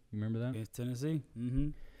week. You remember that? Against Tennessee. Mm-hmm.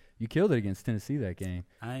 You killed it against Tennessee that game.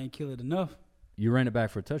 I ain't kill it enough. You ran it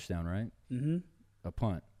back for a touchdown, right? Mm-hmm. A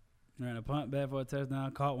punt. Ran a punt back for a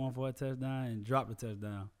touchdown, caught one for a touchdown, and dropped a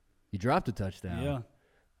touchdown. You dropped a touchdown? Yeah.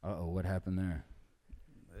 Uh-oh, what happened there?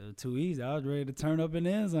 It was too easy. I was ready to turn up in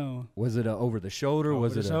the end zone. Was it over the shoulder? Over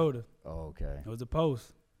the shoulder. Oh, okay. It was a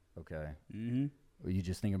post. Okay. Mm-hmm. Were you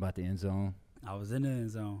just thinking about the end zone? I was in the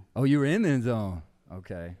end zone. Oh, you were in the end zone.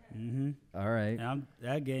 Okay. Mm-hmm. All right. And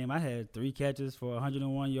that game, I had 3 catches for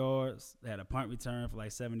 101 yards. I had a punt return for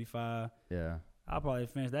like 75. Yeah. I'll probably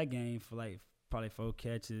finish that game for like probably 4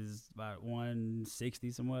 catches, about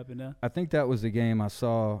 160, somewhere up in there. I think that was the game I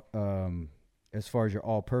saw as far as your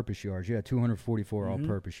all-purpose yards. You had 244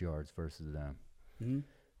 all-purpose yards versus them. Mm-hmm.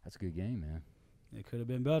 That's a good game, man. It could have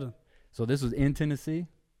been better. So this was in Tennessee?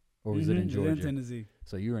 Or was it in Georgia? In Tennessee.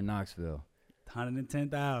 So you were in Knoxville.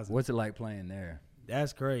 110,000. What's it like playing there?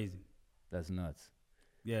 That's crazy. That's nuts.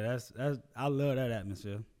 Yeah, that's I love that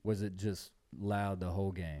atmosphere. Was it just loud the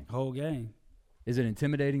whole game? Whole game. Is it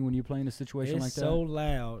intimidating when you play in a situation like that? It's so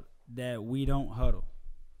loud that we don't huddle.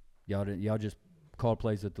 Y'all just call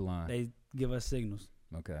plays at the line. They give us signals.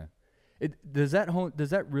 Okay. Does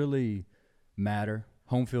that really matter?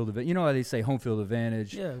 Home field advantage. You know how they say home field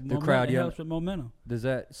advantage. Yeah, the crowd helps with momentum. Does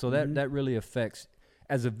that that really affects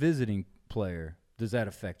as a visiting player? Does that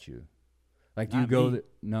affect you? Like, do you go?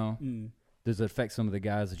 No. Does it affect some of the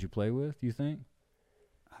guys that you play with? Do you think?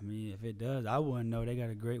 I mean, if it does, I wouldn't know. They got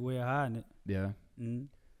a great way of hiding it. Yeah. Mm-hmm.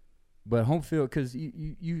 But home field, because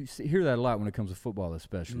you hear that a lot when it comes to football,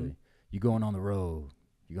 especially. Mm-hmm. You going on the road.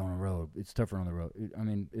 It's tougher on the road. I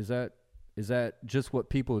mean, is that just what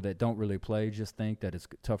people that don't really play just think, that it's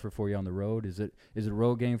tougher for you on the road? Is it a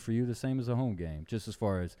road game for you the same as a home game, just as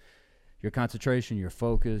far as your concentration, your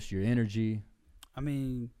focus, your energy? I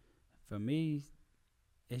mean, for me,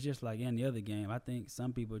 it's just like any other game. I think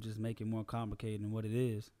some people just make it more complicated than what it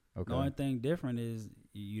is. Okay. The only thing different is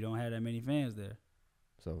you don't have that many fans there.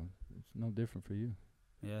 So it's no different for you.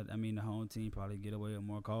 Yeah, I mean, the home team probably get away with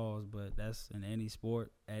more calls, but that's in any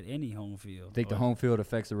sport at any home field. Think the home field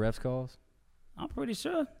affects the refs' calls? I'm pretty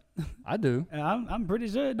sure. I do. I'm pretty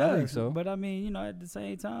sure it does. I think so. But, I mean, at the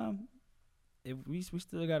same time, if we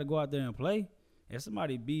still got to go out there and play. If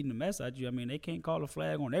somebody beating the mess out you, I mean, they can't call a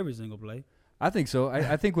flag on every single play. I think so.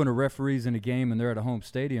 I think when a referee's in a game and they're at a home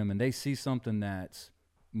stadium and they see something that's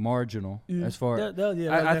marginal as far as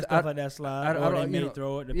stuff like that slide, or they may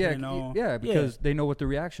throw it depending on. Yeah, because they know what the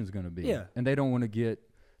reaction's going to be. Yeah. And they don't want to get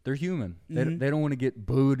 – they're human. Mm-hmm. They don't want to get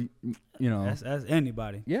booed, That's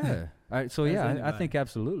anybody. Yeah. I think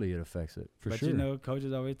absolutely it affects it, for sure. But,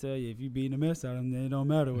 coaches always tell you if you beating the mess out of them, then it don't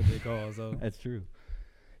matter what they call. So that's true.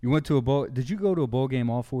 You went to a bowl – did you go to a bowl game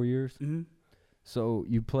all 4 years? Mm-hmm. So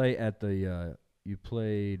you play at the you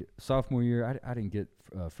played sophomore year. I didn't get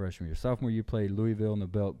freshman year. Sophomore year, you played Louisville in the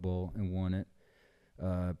Belk Bowl and won it.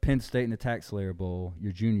 Penn State in the Tax Slayer Bowl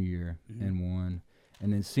your junior year and won.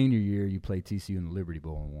 And then senior year, you played TCU in the Liberty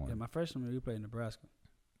Bowl and won. Yeah, my freshman year, we played Nebraska.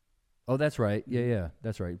 Oh, that's right. Yeah,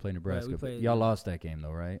 that's right. You played Nebraska. Right, y'all lost that game, though,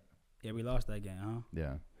 right? Yeah, we lost that game, huh?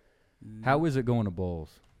 Yeah. How is it going to bowls?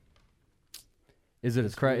 Is it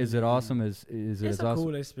is it awesome? Is it it's as a awesome?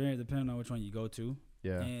 Cool experience depending on which one you go to.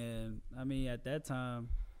 Yeah. And I mean, at that time,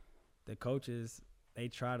 the coaches, they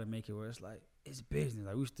try to make it where it's like it's business.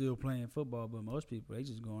 Like, we still playing football, but most people, they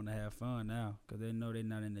just going to have fun now because they know they're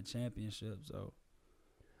not in the championship. So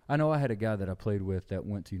I know I had a guy that I played with that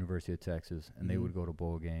went to University of Texas, and they would go to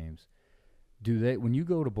bowl games. When you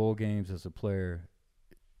go to bowl games as a player,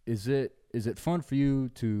 is it fun for you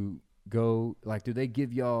to go? Like, do they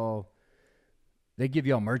give y'all? They give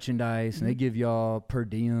y'all merchandise, and they give y'all per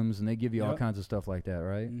diems, and they give you all kinds of stuff like that,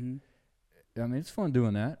 right? I mean, it's fun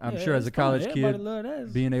doing that. I'm sure as a college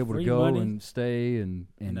kid, being able to go and stay and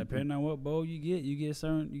depending on what bowl you get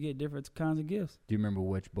different kinds of gifts. Do you remember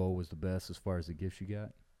which bowl was the best as far as the gifts you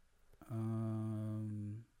got?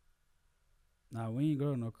 Nah, we ain't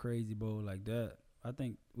go to no crazy bowl like that. I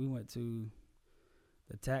think we went to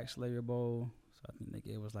the Tax Slayer Bowl, so I think they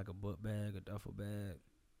gave us like a book bag, a duffel bag.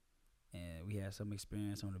 And we had some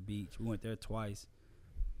experience on the beach. We went there twice.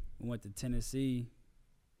 We went to Tennessee.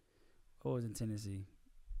 What was in Tennessee?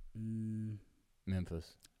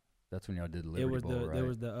 Memphis. That's when y'all did the Liberty Bowl, right? There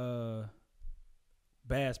was the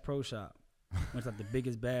Bass Pro Shop. It's like the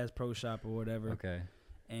biggest Bass Pro Shop or whatever. Okay.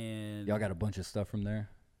 And y'all got a bunch of stuff from there?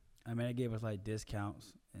 I mean, they gave us like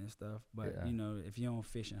discounts and stuff. But, if you don't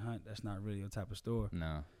fish and hunt, that's not really your type of store.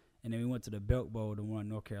 No. And then we went to the Belk Bowl, the one in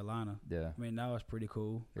North Carolina. Yeah. I mean, that was pretty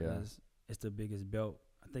cool because it's the biggest belt,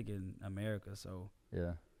 I think, in America. So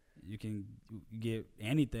you can get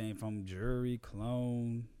anything from jewelry,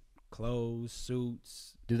 cologne, clothes,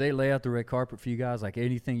 suits. Do they lay out the red carpet for you guys? Like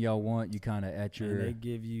anything y'all want, you kind of at your. And they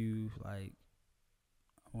give you like,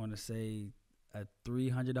 I want to say a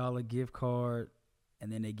 $300 gift card,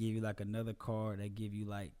 and then they give you like another card that give you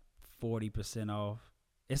like 40% off.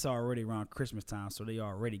 It's already around Christmas time, so they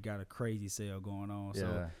already got a crazy sale going on. Yeah.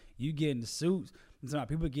 So you getting the suits.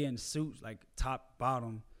 People getting suits like top,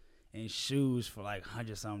 bottom, and shoes for like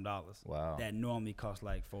 $100-something. Wow. That normally cost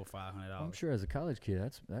like $400-500. I'm sure as a college kid,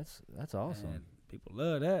 that's awesome. And people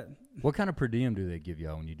love that. What kind of per diem do they give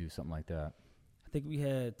y'all when you do something like that? I think we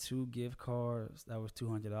had 2 gift cards. That was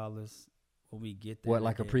 $200 when we get there. What,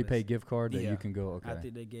 like a prepaid gift card that you can go? Okay. I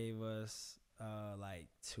think they gave us like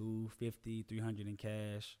 $250, $300 in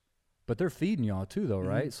cash. But they're feeding y'all too, though,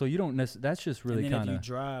 right? So you don't that's just really kind of. And then if you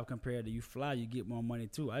drive compared to you fly, you get more money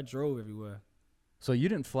too. I drove everywhere. So you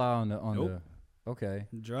didn't fly on nope. the. Okay.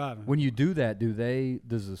 I'm driving. When you do that,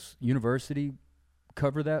 does this university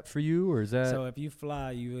cover that for you, or is that? So if you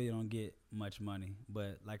fly, you really don't get much money.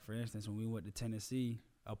 But like for instance, when we went to Tennessee,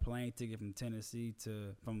 a plane ticket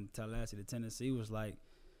from Tallahassee to Tennessee was like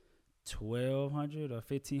 $1,200 or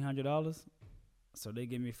 $1,500. So they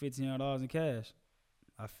gave me $1,500 in cash.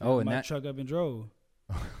 I filled my truck up and drove.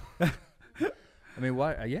 I mean,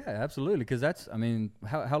 why? Yeah, absolutely. Because that's, I mean,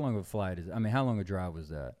 how long of a flight is it? I mean, how long a drive was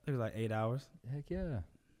that? It was like 8 hours. Heck yeah. I mean,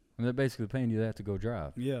 they're basically paying you that to go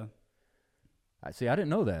drive. Yeah. I didn't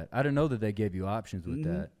know that. I didn't know that they gave you options with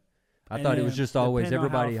that. I thought it was just always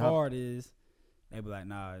everybody. How far it is, they be like,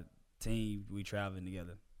 nah, team, we traveling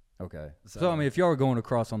together. Okay. So I mean, if y'all were going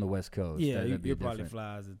across on the West Coast, yeah, that'd be you'd probably different.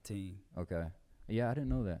 fly as a team. Okay. Yeah, I didn't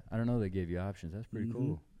know that. I didn't know they gave you options. That's pretty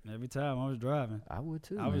cool. Every time I was driving. I would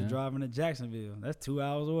too. I was driving to Jacksonville. That's 2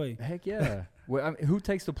 hours away. Heck yeah. Well, I mean, who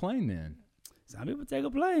takes the plane then? Some people take a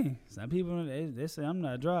plane. Some people they say I'm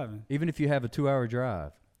not driving. Even if you have a 2-hour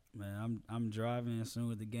drive. Man, I'm driving. As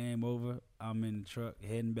soon as the game over, I'm in the truck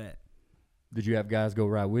heading back. Did you have guys go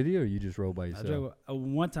ride with you, or you just rode by yourself?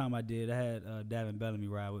 One time I did. I had Davin Bellamy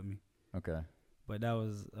ride with me. Okay. But that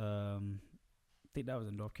was, I think that was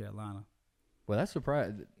in North Carolina. Well, that's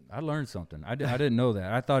surprising. I learned something. I didn't know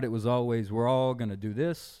that. I thought it was always we're all going to do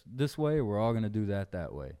this way, or we're all going to do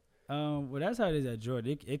that way. Well, that's how it is at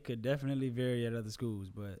Georgia. It could definitely vary at other schools,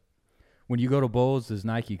 but when you go to bowls, does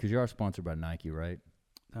Nike, because you are sponsored by Nike, right?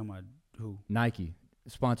 Talking about who? Nike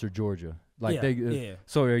sponsored Georgia. Like yeah.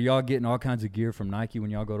 So are y'all getting all kinds of gear from Nike when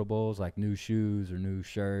y'all go to bowls, like new shoes or new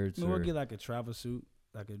shirts? We'll get like a travel suit,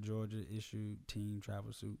 like a Georgia issued team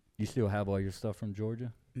travel suit. You still have all your stuff from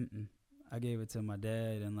Georgia? Mm-mm. I gave it to my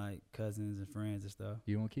dad and like cousins and friends and stuff.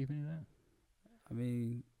 You don't keep any of that? I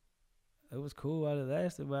mean, it was cool while it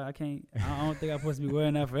lasted, but I don't think I'm supposed to be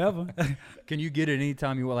wearing that forever. Can you get it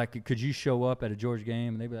anytime you want? Like, could you show up at a Georgia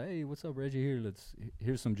game and they be like, "Hey, what's up, Reggie?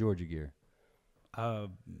 Here's some Georgia gear."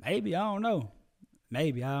 Maybe, I don't know.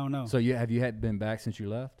 Maybe, I don't know. So have you had been back since you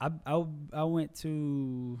left? I went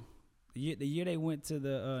to the year they went to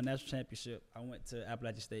the national championship. I went to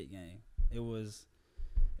Appalachian State game. It was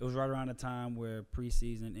right around the time where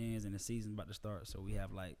preseason ends and the season's about to start. So we have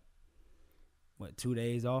 2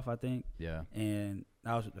 days off, I think. Yeah. And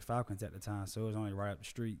I was with the Falcons at the time, so it was only right up the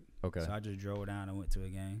street. Okay. So I just drove down and went to a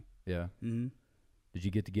game. Yeah. Mm-hmm. Did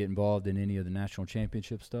you get to get involved in any of the national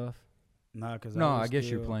championship stuff? Nah, because I guess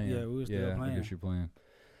you're playing. Yeah, we were still playing. I guess you're playing.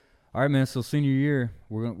 All right, man. So senior year,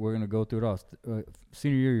 we're gonna go through it all.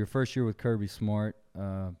 Senior year, your first year with Kirby Smart.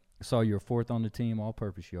 Saw you were fourth on the team,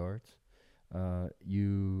 all-purpose yards.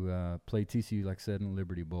 You played TCU, like I said, in the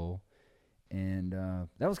Liberty Bowl, and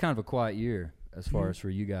that was kind of a quiet year as far as for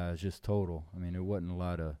you guys, just total. I mean, there wasn't a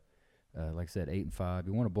lot of, like I said, 8-5.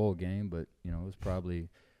 You won a bowl game, but it was probably,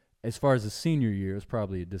 as far as the senior year, it was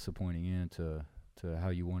probably a disappointing end to how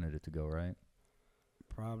you wanted it to go, right?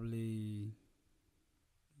 Probably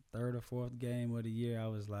third or fourth game of the year, I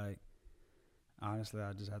was like, honestly,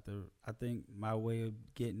 I just have to. I think my way of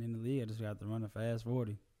getting in the league, I just have to run a fast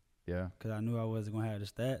 40. Yeah. Because I knew I wasn't gonna have the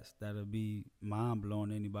stats that'll be mind blowing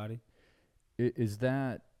to anybody. Is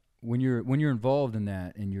that when you're involved in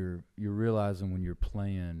that and you're realizing when you're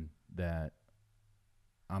playing that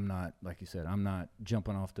I'm not, like you said, I'm not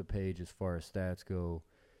jumping off the page as far as stats go.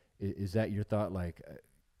 Is that your thought? Like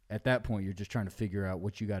at that point, you're just trying to figure out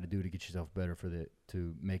what you got to do to get yourself better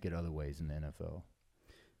to make it other ways in the NFL.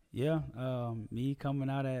 Yeah, me coming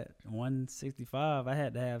out at 165, I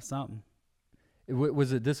had to have something.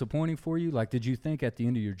 Was it disappointing for you? Like, did you think at the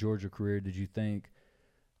end of your Georgia career, did you think,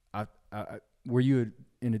 were you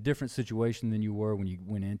in a different situation than you were when you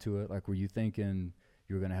went into it? Like, were you thinking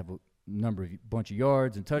you were going to have a bunch of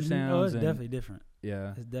yards and touchdowns? No, it's definitely different.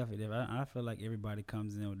 Yeah. It's definitely different. I feel like everybody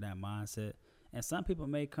comes in with that mindset. And some people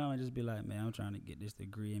may come and just be like, man, I'm trying to get this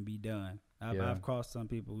degree and be done. I've crossed some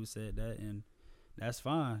people who said that, and that's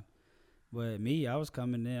fine. But me, I was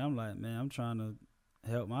coming in, I'm like, man, I'm trying to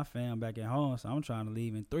help my fam back at home, so I'm trying to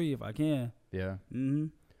leave in 3 if I can. Yeah. Mm-hmm.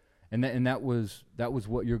 And that was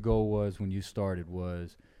what your goal was when you started,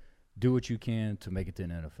 was do what you can to make it to an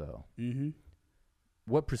NFL. Mm-hmm.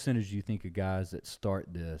 What percentage do you think of guys that start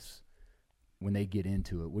this, when they get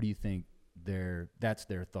into it, what do you think that's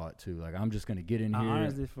their thought too? Like, I'm just going to get in here. I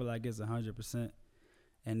honestly feel like it's 100%.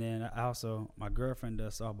 And then I also, my girlfriend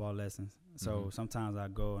does softball lessons. So sometimes I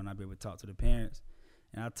go and I be able to talk to the parents.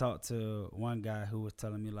 And I talked to one guy who was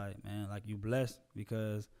telling me, like, man, like, you blessed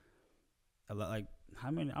because, like,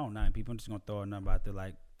 how many, I don't know, people, I'm just going to throw a number out there,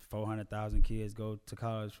 like 400,000 kids go to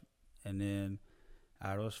college. And then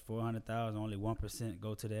out of those 400,000, only 1%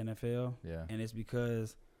 go to the NFL. Yeah. And it's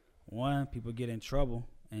because, one, people get in trouble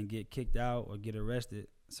and get kicked out or get arrested.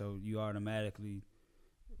 So you automatically,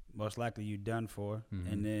 most likely you're done for.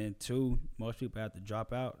 Mm-hmm. And then 2, most people have to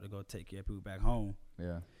drop out to go take care of people back home.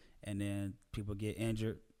 Yeah. And then people get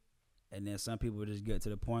injured. And then some people just get to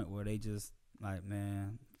the point where they just like,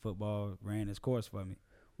 man, football ran its course for me.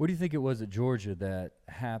 What do you think it was at Georgia that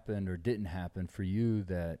happened or didn't happen for you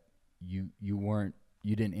that you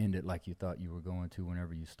didn't end it like you thought you were going to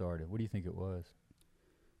whenever you started? What do you think it was?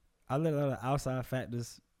 I let a lot of outside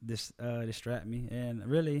factors distract me, and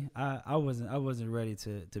really, I wasn't ready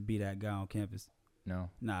to be that guy on campus. No.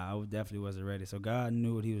 Nah, I definitely wasn't ready. So God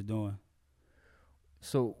knew what He was doing.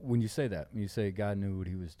 So when you say that, when you say God knew what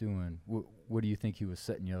he was doing, what do you think he was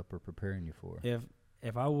setting you up or preparing you for?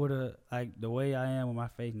 If I would have, like, the way I am with my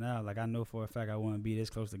faith now, like, I know for a fact I wouldn't be this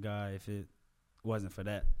close to God if it wasn't for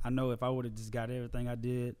that. I know if I would have just got everything I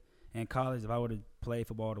did in college, if I would have played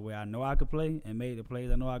football the way I know I could play and made the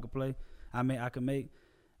plays I know I could play, I could make,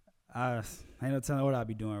 I ain't no telling what I'd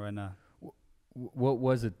be doing right now. What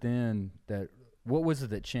was it then what was it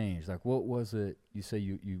that changed? Like, what was it, you say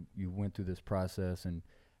you went through this process, and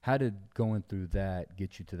how did going through that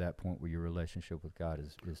get you to that point where your relationship with God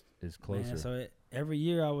is closer? Man, so every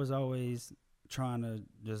year I was always trying to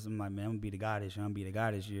I'm like, man, I'm going to be the guy this year. I'm going to be the guy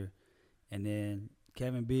this year. And then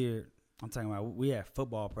Kevin Beard, I'm talking about, we had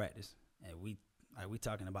football practice, and we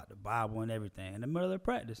talking about the Bible and everything in the middle of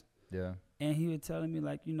practice. Yeah. And he was telling me,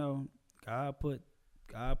 like,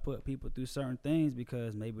 God put people through certain things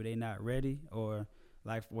because maybe they not ready, or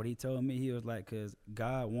like what he told me, he was like, because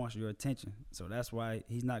God wants your attention. So that's why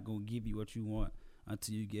he's not going to give you what you want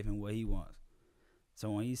until you give him what he wants.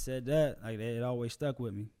 So when he said that, like, it always stuck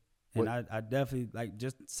with me. And I definitely, like,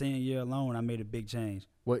 just senior year alone, I made a big change.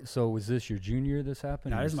 So was this your junior year this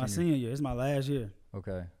happened? No, this is my senior year. This is my last year.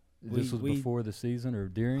 Okay. This was before the season or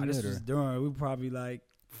during it? This was during. We were probably like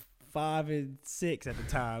 5 and 6 at the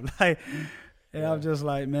time. Like, and I'm just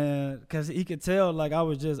like, man, because he could tell, like, I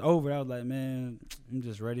was just over it. I was like, man, I'm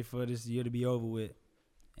just ready for this year to be over with.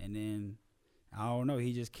 And then, I don't know,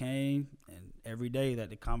 he just came, and every day that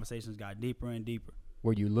the conversations got deeper and deeper.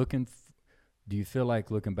 Were you looking do you feel like,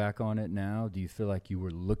 looking back on it now, do you feel like you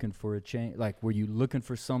were looking for a change? Like, were you looking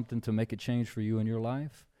for something to make a change for you in your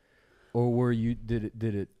life? Or did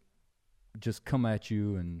it just come at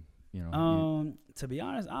you and, to be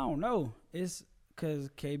honest, I don't know. It's because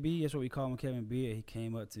KB, that's what we call him, Kevin Beard, he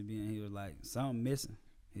came up to me and he was like, something missing.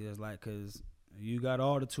 He was like, because you got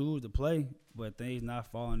all the tools to play, but things not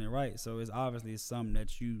falling in right. So it's obviously something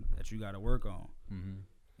that you got to work on.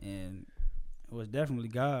 Mm-hmm. And it was definitely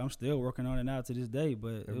God. I'm still working on it now to this day,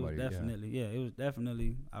 but it was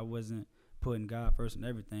definitely, I wasn't putting God first in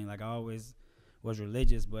everything. Like, I always was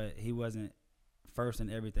religious, but he wasn't first in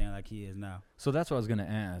everything like he is now. So that's what I was going to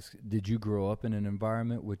ask. Did you grow up in an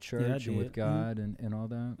environment with church and with God and all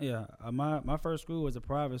that? Yeah. My first school was a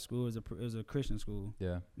private school. It was a Christian school.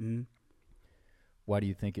 Yeah. Mm-hmm. Why do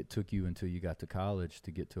you think it took you until you got to college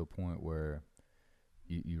to get to a point where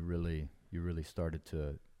you really started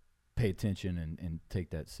to pay attention and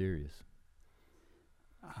take that serious?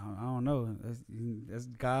 I don't know. That's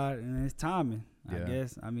God and his timing, I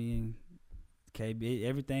guess. I mean, KB,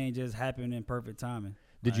 everything just happened in perfect timing.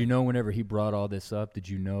 Did you know whenever he brought all this up, did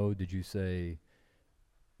you say,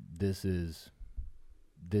 this is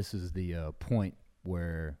the point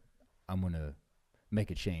where I'm going to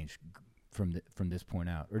make a change from this point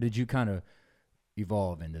out? Or did you kind of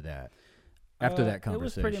evolve into that after that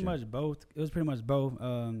conversation? It was pretty much both.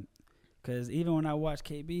 Because even when I watched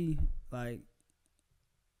KB, like,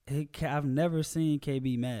 I've never seen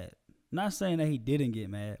KB mad. Not saying that he didn't get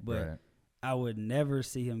mad, but I would never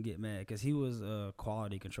see him get mad because he was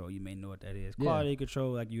quality control. You may know what that is. Quality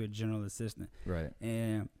control, like you're a general assistant. Right.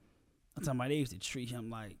 And I'm talking about they used to treat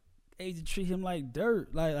him like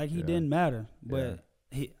dirt. Like he didn't matter. But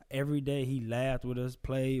he every day he laughed with us,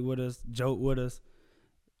 played with us, joked with us.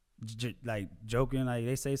 Like joking, like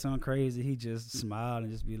they say something crazy, he just smiled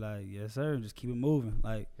and just be like, "Yes, sir," and just keep it moving.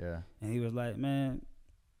 Like, and he was like, "Man,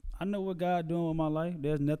 I know what God doing with my life.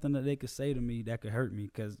 There's nothing that they could say to me that could hurt me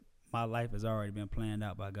because my life has already been planned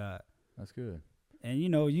out by God." That's good.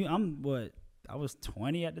 And I was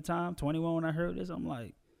 20 at the time, 21 when I heard this. I'm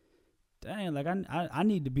like, dang, like I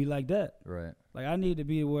need to be like that. Right. Like I need to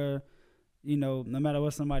be where, no matter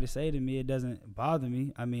what somebody say to me, it doesn't bother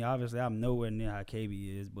me. I mean, obviously, I'm nowhere near how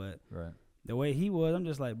KB is, but the way he was, I'm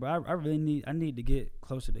just like, bro, I need to get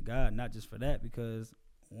closer to God, not just for that, because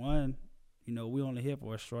one, we only here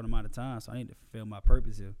for a short amount of time, so I need to fulfill my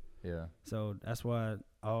purpose here. Yeah. So that's why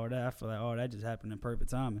I feel like all that just happened in perfect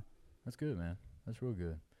timing. That's good, man. That's real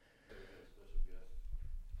good.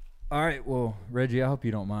 All right, well, Reggie, I hope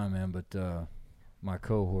you don't mind, man, but my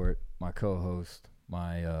cohort, my co-host,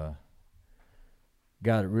 my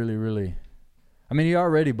God, it really, really, I mean, he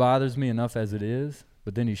already bothers me enough as it is,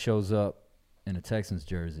 but then he shows up in a Texans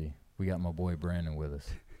jersey. We got my boy Brandon with us.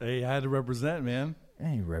 Hey, I had to represent, man.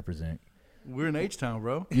 Hey, represent. We're in H-Town,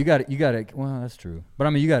 bro. You got well, that's true. But I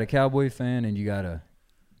mean, you got a Cowboy fan and you got a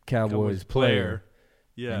Cowboys player.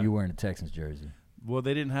 Yeah. And you wearing a Texans jersey. Well,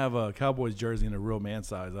 they didn't have a Cowboys jersey in a real man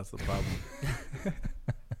size. That's the problem.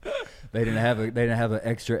 They didn't have an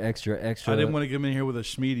extra. I didn't want to come in here with a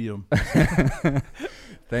schmedium.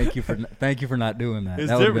 Thank you for not doing that. It's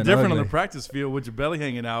that different ugly. on the practice field with your belly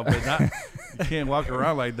hanging out, but not. You can't walk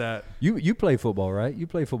around like that. You play football, right? You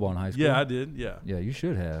play football in high school. Yeah, I did. Yeah. Yeah, you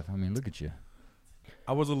should have. I mean, look at you.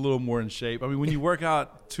 I was a little more in shape. I mean, when you work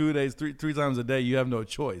out 2 days, three times a day, you have no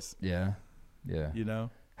choice. Yeah. Yeah. You know.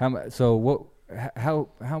 How much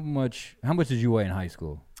did you weigh in high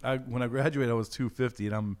school? When I graduated, I was 250,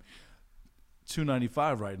 and I'm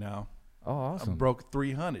 295 right now. Oh, awesome. I broke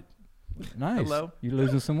 300. Nice. Hello. You're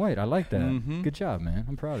losing some weight. I like that. Mm-hmm. Good job, man.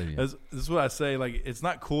 I'm proud of you. This is what I say. Like, it's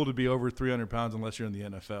not cool to be over 300 pounds unless you're in the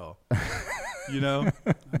NFL. You know?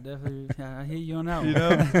 I hear you on that one. You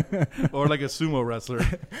know? Or like a sumo wrestler.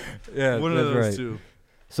 Yeah, one of those two.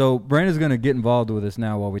 So Brandon's going to get involved with us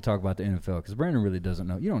now while we talk about the NFL, because Brandon really doesn't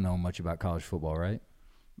know. You don't know much about college football, right?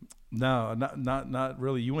 No, not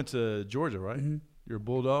really. You went to Georgia, right? Mm-hmm. You're a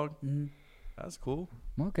Bulldog? Mm-hmm. That's cool.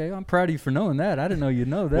 Okay, I'm proud of you for knowing that. I didn't know you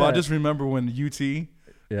know that. Well, I just remember when UT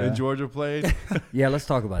and Georgia played. Yeah, let's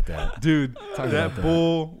talk about that. Dude, that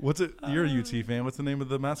bull, what's it? You're a UT fan. What's the name of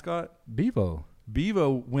the mascot? Bevo.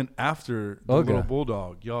 Bevo went after the little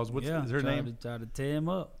bulldog. Y'all's, is her name? Try to tear him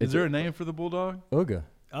up. Is there a name for the bulldog? Uga.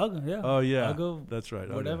 Uga, yeah. Oh, yeah. Uga, that's right.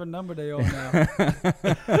 whatever Uga. number they on now.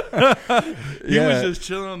 He was just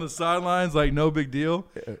chilling on the sidelines like no big deal.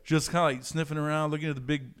 Just kind of like sniffing around, looking at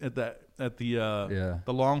the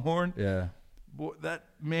Longhorn. Yeah. Boy, that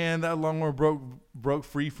Longhorn broke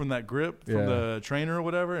free from that grip from the trainer or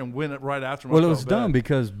whatever and went right after him. Well, it was dumb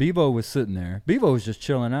because Bevo was sitting there. Bevo was just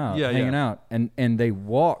chilling out, hanging out, and they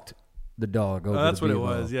walked the dog over. That's to what Bevo.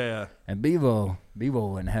 it was. Yeah. And Bevo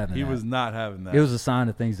wasn't having that. He was not having that. It was a sign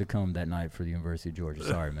of things to come that night for the University of Georgia.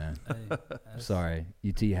 Sorry, man. Hey, Sorry.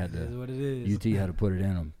 UT had is what it is. UT had to put it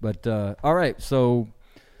in them. But all right, so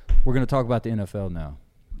we're going to talk about the NFL now.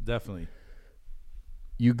 Definitely.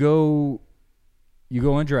 You go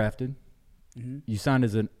undrafted. Mm-hmm. You signed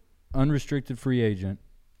as an unrestricted free agent,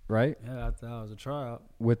 right? Yeah, I thought it was a tryout.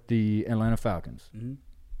 With the Atlanta Falcons. Mm-hmm.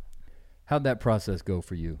 How'd that process go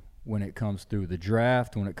for you when it comes through the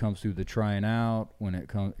draft, when it comes through the trying out, when it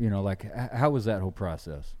comes, how was that whole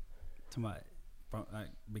process? From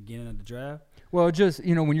beginning of the draft? Well, just,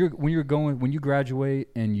 when you graduate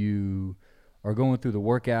and you are going through the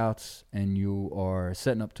workouts and you are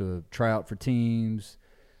setting up to try out for teams,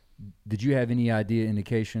 did you have any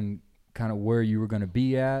indication kind of where you were going to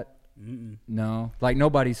be at? Mm-mm. No? Like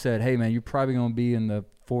nobody said, hey, man, you're probably going to be in the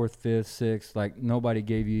 4th, 5th, 6th. Like nobody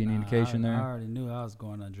gave you any indication there? I already knew I was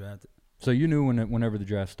going undrafted. So you knew whenever the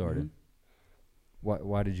draft started. Mm-hmm.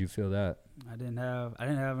 Why did you feel that? I didn't have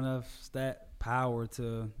enough stat power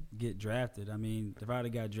to get drafted. I mean, if I would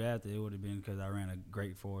have got drafted, it would have been because I ran a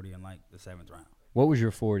great 40 in like the 7th round. What was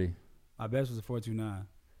your 40? My best was a 4.29.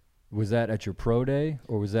 Was that at your pro day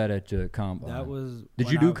or was that at your combine? That was. Did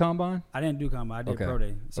you do combine? I didn't do combine. I did pro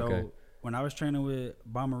day. So when I was training with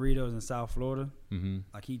Bomberitos in South Florida,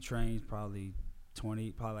 like he trains probably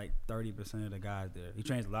like 30% of the guys there. He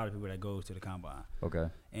trains a lot of people that goes to the combine. Okay.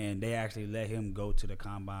 And they actually let him go to the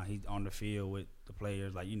combine. He's on the field with the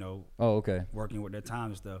players, like, Oh, okay. working with their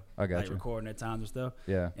times and stuff. I got like you. recording their times and stuff.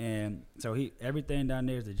 Yeah. And so everything down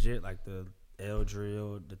there is legit, like the L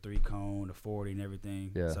drill, the 3-cone, the 40 and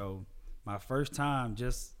everything. Yeah. So my first time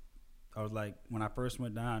I was like, when I first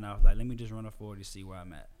went down, I was like, let me just run a 40 to see where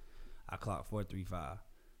I'm at. I clocked 4.35.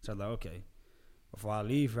 So I was like, okay. Before I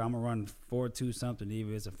leave here, I'm going to run 4.2 something,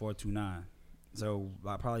 even if it's a 4.29. So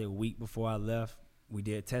like probably a week before I left, we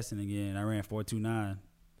did testing again. I ran 4.29.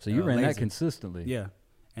 So you ran that consistently. Yeah.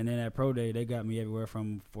 And then at Pro Day, they got me everywhere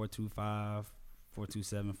from 4.25,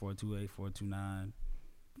 4.27, 4.28, 4.29,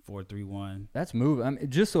 4.31. That's moving. I mean,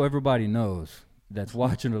 just so everybody knows that's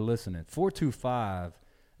watching or listening, 4.25,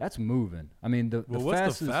 that's moving. I mean,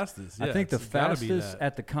 what's the fastest? Yeah, I think the fastest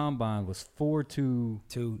at the combine was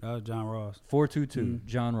 4.2. That was John Ross. 4.22,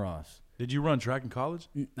 John Ross. Did you run track in college?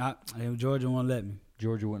 Georgia won't let me.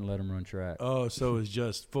 Georgia wouldn't let him run track. Oh, so it's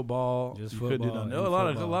just football. Just you football. Couldn't do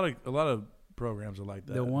nothing. A lot of programs are like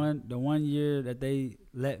that. The one year that they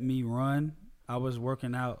let me run, I was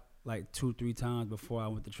working out like 2-3 times before I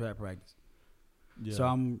went to track practice. Yeah. So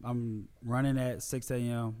I'm running at 6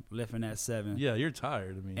 a.m., lifting at 7. Yeah, you're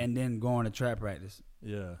tired. I mean, and then going to track practice.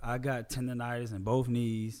 Yeah, I got tendonitis in both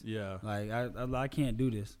knees. Yeah, like I can't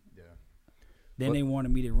do this. Yeah. Then they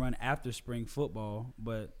wanted me to run after spring football,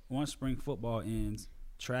 but once spring football ends,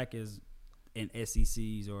 track is in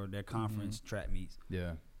SECs or their conference track meets.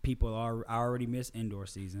 Yeah, people already missed indoor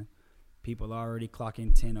season. People already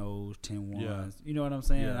clocking 10-0s, 10-1s. Yeah. You know what I'm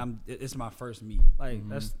saying? Yeah. It's my first meet. Like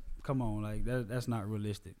come on, like that's not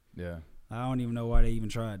realistic. Yeah. I don't even know why they even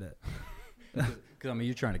tried that. Because I mean,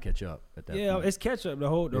 you're trying to catch up at that point. Yeah, it's catch up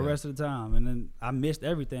the rest of the time, and then I missed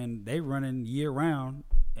everything. They running year round,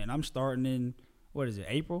 and I'm starting in what is it,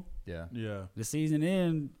 April? Yeah. Yeah. The season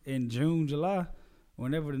ends in June, July,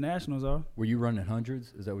 whenever the Nationals are. Were you running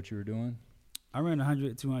hundreds? Is that what you were doing? I ran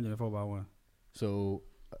 100, 200, and 4x1. So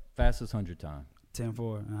fastest 100 time.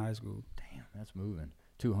 10-4 in high school. Damn, that's moving.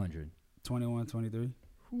 200. 21, 23.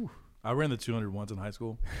 Whew. I ran the 200 once in high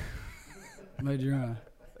school. Made you run.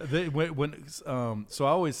 So I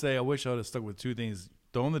always say I wish I would have stuck with two things: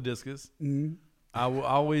 throwing the discus. Mm-hmm. I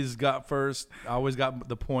always got first. I always got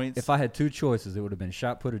the points. If I had two choices, it would have been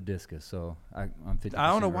shot put or discus. So I'm 50%. I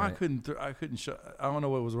don't know why right. I couldn't. I don't know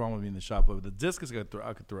what was wrong with me in the shot put. But the discus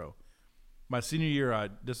I could throw. My senior year, I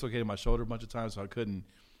dislocated my shoulder a bunch of times, so I couldn't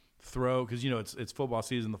throw because it's football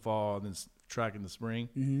season in the fall and then track in the spring.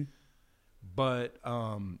 Mm-hmm. But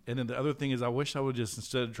and then the other thing is, I wish I would just,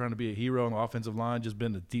 instead of trying to be a hero on the offensive line, just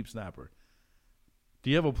been a deep snapper. Do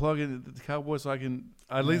you have a plug in the Cowboys so I can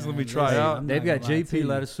at least let me try out? They've got JP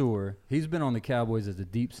Lattisour. He's been on the Cowboys as a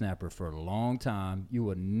deep snapper for a long time. You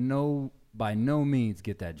would by no means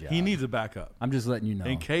get that job. He needs a backup. I'm just letting you know.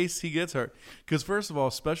 In case he gets hurt. Because first of all,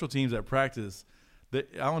 special teams at practice, I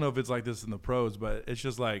don't know if it's like this in the pros, but it's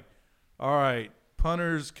just like, all right,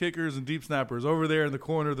 punters, kickers, and deep snappers over there in the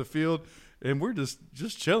corner of the field, and we're just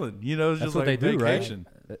chilling. It's That's just what like they do, vacation.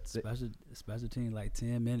 Right? Special team like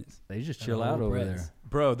 10 minutes. They just chill out over there.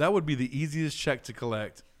 Bro, that would be the easiest check to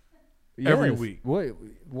collect every week.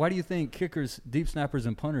 Why do you think kickers, deep snappers,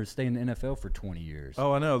 and punters stay in the NFL for 20 years?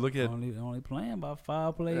 Oh, I know. Look at only playing about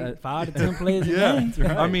 5 to 10 plays a yeah. game.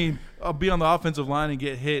 Right. I mean, I'll be on the offensive line and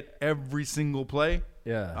get hit every single play.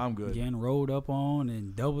 Yeah, I'm good. Getting rolled up on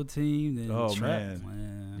and double teamed and trapped.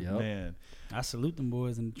 Man. I salute them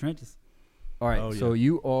boys in the trenches. All right, so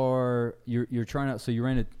you're trying out. So you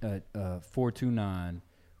ran a 4.29.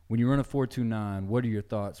 When you run a 4.29, what are your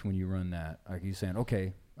thoughts when you run that? Are you saying,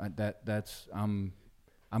 okay, I'm going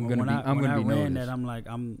to be noticed? When I ran that, I'm like,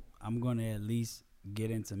 I'm going to at least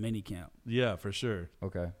get into mini camp. Yeah, for sure.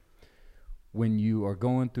 Okay. When you are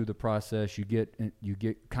going through the process, you get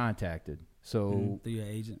contacted. So through your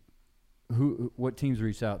agent. What teams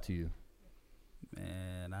reached out to you?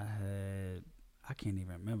 Man, I can't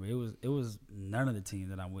even remember. It was none of the teams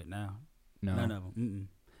that I'm with now. No. None of them.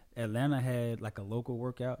 Atlanta had like a local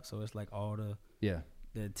workout, so it's like all the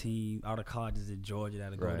colleges in Georgia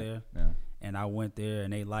that go there. Yeah. And I went there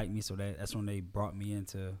and they liked me, so that's when they brought me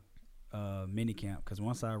into mini camp. Because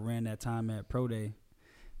once I ran that time at Pro Day,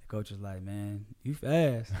 the coach was like, "Man, you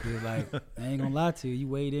fast." He was like, "I ain't gonna lie to you. You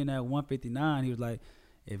weighed in at 159." He was like,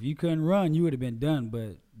 "If you couldn't run, you would have been done.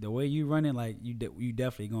 But the way you running, like you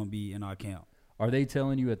definitely gonna be in our camp." Are they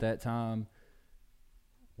telling you at that time,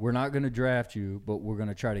 we're not going to draft you, but we're going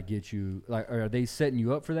to try to get you? Like, are they setting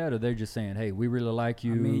you up for that, or they're just saying, "Hey, we really like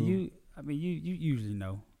you"? You usually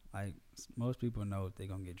know. Like most people know if they're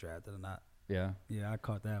gonna get drafted or not. Yeah. Yeah, I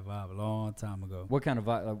caught that vibe a long time ago. What kind of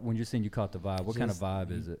vibe? Like, when you're saying you caught the vibe, what kind of vibe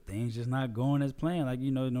is it? Things just not going as planned. Like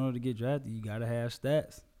in order to get drafted, you gotta have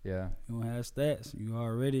stats. Yeah. You don't have stats, you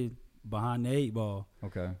already behind the 8 ball.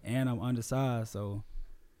 Okay. And I'm undersized, so.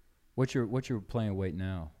 What's your playing weight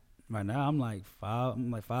now? Right now, I'm like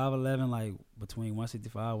 5'11", like between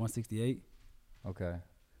 165, 168. Okay.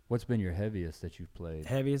 What's been your heaviest that you've played?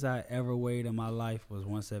 Heaviest I ever weighed in my life was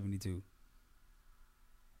 172.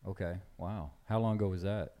 Okay. Wow. How long ago was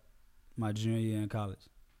that? My junior year in college.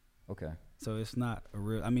 Okay. So it's not a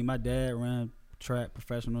real. I mean, my dad ran track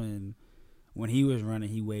professional, and when he was running,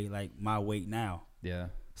 he weighed like my weight now. Yeah.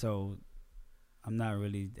 So I'm not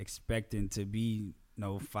really expecting to be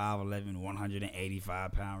 5'11",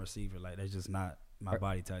 185-pound receiver. Like that's just not my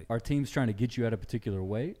body type. Are teams trying to get you at a particular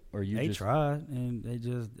weight, or you? They just tried, and it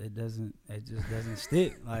just doesn't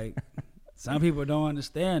stick. Like some people don't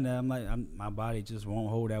understand that. I'm like, my body just won't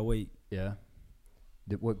hold that weight. Yeah.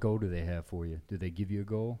 What goal do they have for you? Do they give you a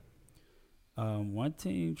goal? One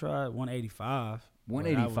team tried 185.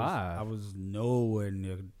 185. I was nowhere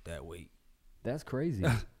near that weight. That's crazy.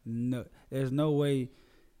 No, there's no way.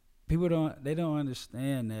 People don't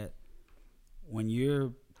understand that when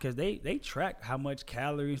because they track how much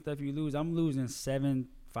calorie and stuff you lose. I'm losing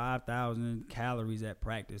 5,000 calories at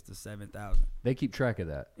practice to 7,000. They keep track of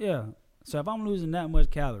that. Yeah. So if I'm losing that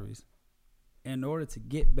much calories, in order to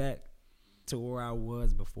get back to where I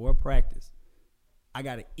was before practice, I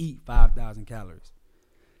got to eat 5,000 calories.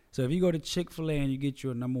 So if you go to Chick-fil-A and you get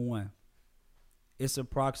your number one, it's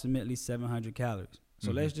approximately 700 calories.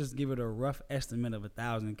 So let's just give it a rough estimate of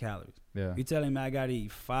 1,000 calories. Yeah. You telling me I got to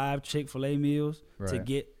eat 5 Chick-fil-A meals to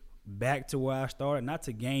get back to where I started, not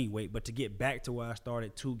to gain weight, but to get back to where I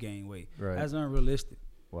started to gain weight. Right. That's unrealistic.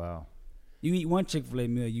 Wow. You eat one Chick-fil-A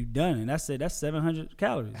meal, you done, and that's 700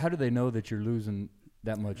 calories. How do they know that you're losing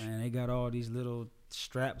that much. And they got all these little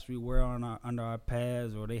straps we wear on under our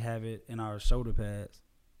pads, or they have it in our shoulder pads.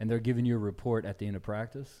 And they're giving you a report at the end of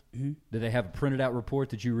practice? Mm-hmm. Do they have a printed out report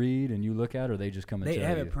that you read and you look at, or they just come and tell you? They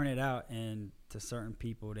have it printed out, and to certain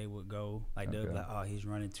people they would go, like they'll be like, oh, he's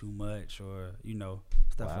running too much, or,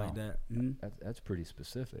 stuff like that. Mm-hmm. That's pretty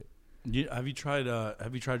specific. Have you tried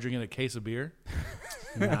drinking a case of beer?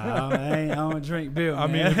 Nah, I don't drink beer, man. I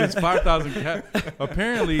mean, if it's 5,000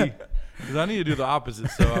 apparently, because I need to do the opposite.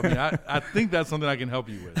 So, I mean, I think that's something I can help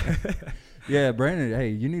you with. Yeah, Brandon. Hey,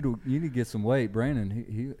 you need to get some weight,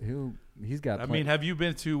 Brandon. He's got. I mean, have you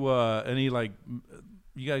been to any like?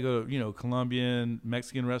 You gotta go to Colombian,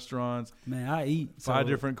 Mexican restaurants. Man, I eat 5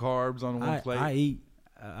 different carbs on one plate. I eat.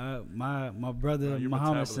 My brother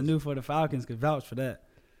Muhammad Sanu for the Falcons could vouch for that,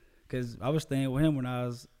 because I was staying with him when I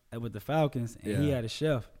was with the Falcons, and he had a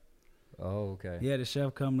chef. Oh, okay. He had a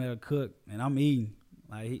chef come there to cook, and I'm eating.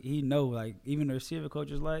 Like he know, like even the receiver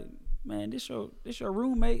coach was like, man, this your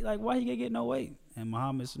roommate. Like, why he can't get no weight? And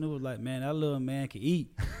Muhammad Sanu was like, man, that little man can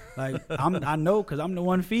eat. Like, I know, because I'm the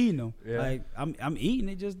one feeding him. Yeah. Like, I'm eating,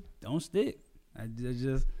 it just don't stick.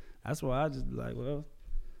 That's why I just like, well,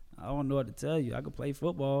 I don't know what to tell you. I could play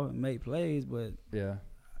football and make plays, but the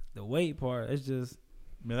weight part, it's just.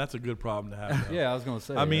 Man, that's a good problem to have. Yeah, I was gonna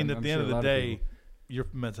say. I mean, at the end of the day, your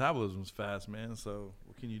metabolism's fast, man. So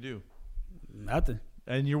what can you do? Nothing.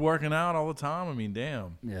 And you're working out all the time. I mean,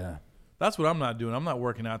 damn. Yeah. That's what I'm not doing. I'm not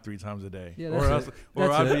working out 3 times a day. Yeah,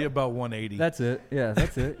 or I'd be about 180. That's it. Yeah,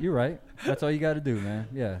 that's it. You're right. That's all you got to do, man.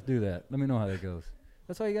 Yeah, do that. Let me know how that goes.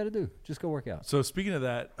 That's all you got to do. Just go work out. So speaking of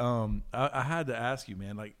that, I had to ask you,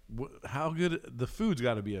 man, like how good the food's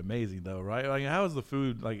got to be amazing though, right? Like how is the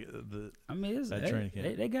food like at training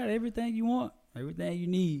camp? They got everything you want, everything you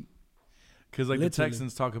need. Because like literally. The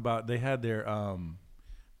Texans talk about they had their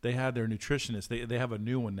nutritionist. They have a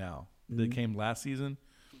new one now that came last season,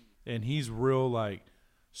 and he's real like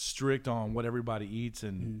strict on what everybody eats,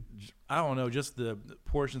 and I don't know, just the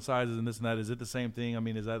portion sizes and this and that. Is it the same thing? I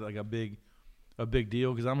mean, is that like a big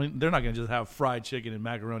deal? Because I mean, they're not gonna just have fried chicken and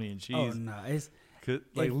macaroni and cheese. Oh no, it's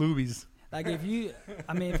like Luby's. Like if you,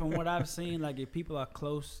 I mean, from what I've seen, like if people are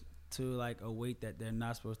close to like a weight that they're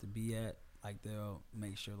not supposed to be at, like they'll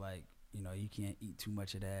make sure like, you can't eat too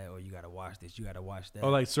much of that, or you got to watch this, you got to watch that.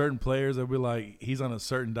 Or like certain players, they'll be like, he's on a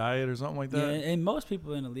certain diet or something like that. Yeah, and most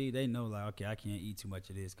people in the league, they know like, okay, I can't eat too much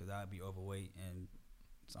of this because I'd be overweight, and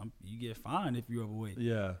you get fined if you're overweight.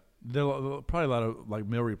 Yeah, there are probably a lot of like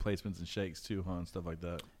meal replacements and shakes too, huh, and stuff like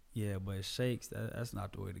that. Yeah, but shakes, that's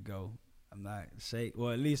not the way to go. I'm not shake.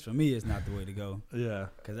 Well, at least for me, it's not the way to go. Yeah,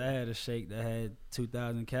 because I had a shake that had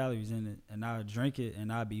 2,000 calories in it, and I would drink it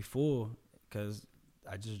and I'd be full because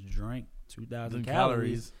I just drank 2,000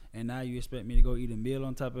 calories, and now you expect me to go eat a meal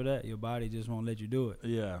on top of that? Your body just won't let you do it.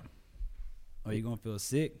 Yeah. Or you're going to feel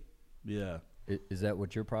sick. Yeah. Is that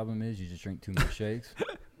what your problem is? You just drink too many shakes?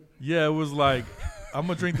 Yeah, it was like, I'm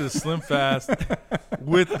going to drink this Slim Fast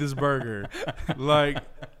with this burger. Like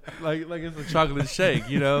it's a chocolate shake,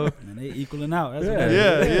 And they equaling out. That's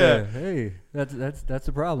yeah. Hey, that's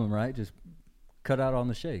the problem, right? Just cut out on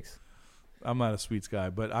the shakes. I'm not a sweets guy,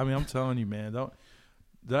 but I mean, I'm telling you, man,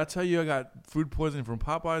 did I tell you I got food poisoning from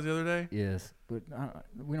Popeyes the other day? Yes, but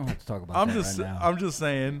we don't have to talk about that right now. I'm just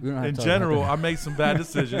saying, in general, I make some bad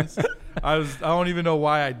decisions. I don't even know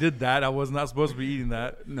why I did that. I was not supposed to be eating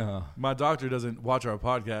that. No. My doctor doesn't watch our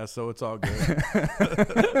podcast, so it's all good.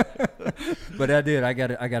 But I did. I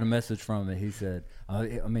got a message from him. He said,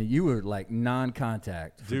 I mean, you were like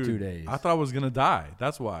non-contact for 2 days. I thought I was going to die.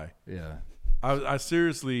 That's why. Yeah. I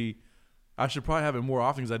seriously... I should probably have it more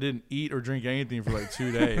often because I didn't eat or drink anything for like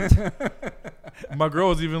 2 days. My girl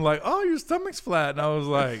was even like, "Oh, your stomach's flat," and I was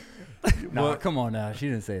like, "No, come on now." She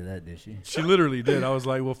didn't say that, did she? She literally did. I was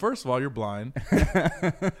like, "Well, first of all, you're blind.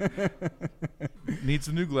 Need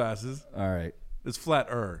some new glasses." All right, it's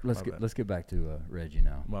flatter. Let's get back to Reggie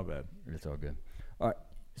now. My bad. It's all good. All right,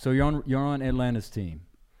 so you're on Atlanta's team.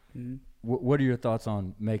 Mm-hmm. What are your thoughts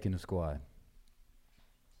on making the squad?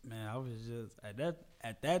 Man, I was just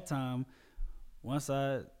at that time. Once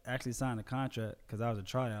I actually signed a contract, because I was a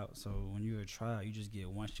tryout, so when you're a tryout, you just get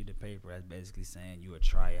one sheet of paper that's basically saying you're a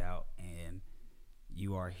tryout and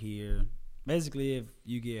you are here. Basically, if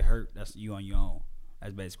you get hurt, that's you on your own.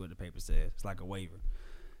 That's basically what the paper says. It's like a waiver.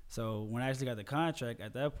 So when I actually got the contract,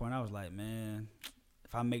 at that point, I was like, man,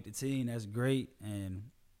 if I make the team, that's great, and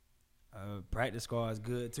practice squad is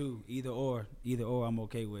good too. Either or, I'm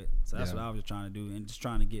okay with. So that's what I was trying to do, and just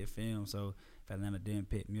trying to get film. So if Atlanta didn't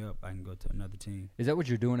pick me up, I can go to another team. Is that what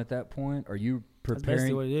you're doing at that point? Are you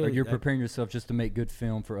preparing? What it is. Or you're preparing yourself just to make good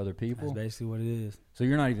film for other people? That's basically what it is. So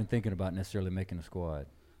you're not even thinking about necessarily making a squad.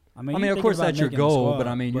 I mean, of course that's your goal, but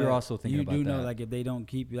I mean, you're also thinking about that. You do know, like, if they don't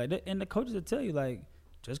keep you, like, and the coaches will tell you, like,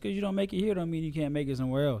 just because you don't make it here don't mean you can't make it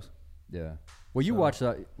somewhere else. Yeah. Well, you watch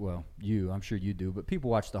that. Well, I'm sure you do, but people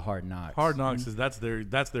watch the Hard Knocks. Hard Knocks is that's their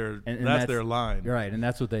line. Right, and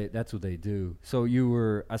that's what they do. So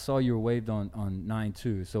I saw you were waived on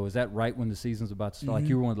 9/2. So is that right when the season's about to start? Like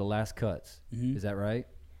you were one of the last cuts. Is that right?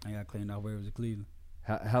 I got cleaned off waivers in Cleveland.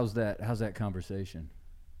 How's that conversation?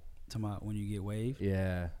 Talking about when you get waived?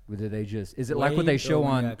 Yeah. Did they just? Is it like what they show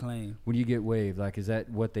on when you get waived? Like, is that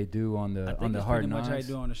what they do on the Hard Knocks? I think it's pretty much how they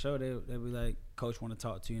do on the show. They'll be like, Coach want to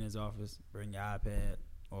talk to you in his office. Bring your iPad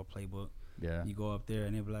or playbook. Yeah. You go up there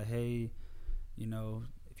and they'll be like, hey, you know,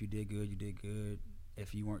 if you did good, you did good.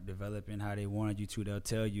 If you weren't developing how they wanted you to, they'll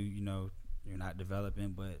tell you, you know, you're not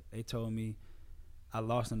developing. But they told me I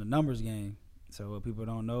lost in the numbers game. So what people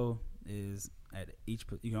don't know is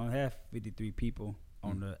you don't have 53 people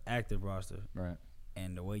on the active roster. Right.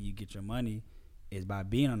 And the way you get your money is by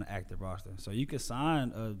being on the active roster. So you could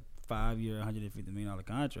sign a 5-year, $150 million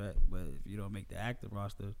contract, but if you don't make the active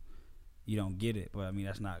roster, you don't get it. But I mean,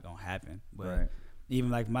 that's not gonna happen. But even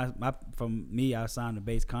like from me, I signed a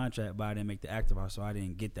base contract, but I didn't make the active roster, so I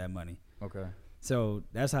didn't get that money. Okay. So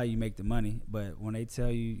that's how you make the money. But when they tell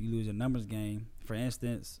you you lose a numbers game, for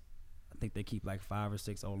instance, I think they keep like 5 or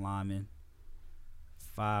 6 O linemen,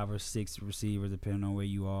 5 or 6 receivers, depending on where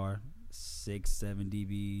you are, 6, 7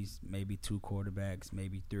 DBs, maybe 2 quarterbacks,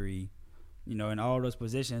 maybe 3. You know, and all those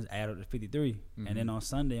positions add up to 53. And then on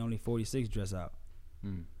Sunday, only 46 dress out.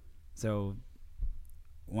 So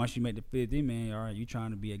once you make the 53, man, all right, you trying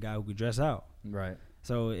to be a guy who could dress out. Right.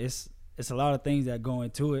 So it's a lot of things that go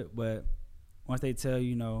into it, but once they tell you,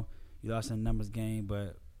 you know, you lost in the numbers game,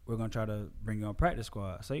 but we're going to try to bring you on practice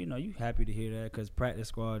squad. So, you know, you happy to hear that because practice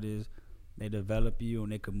squad is they develop you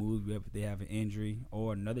and they could move you up if they have an injury,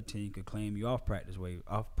 or another team could claim you off practice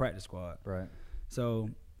squad. Right. So,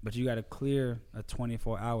 but you got to clear a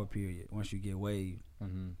 24-hour period once you get waived.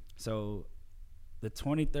 So the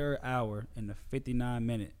 23rd hour and the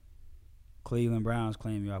 59-minute, Cleveland Browns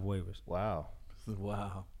claim you off waivers. Wow.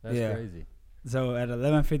 That's crazy. So at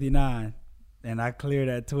 11:59, and I cleared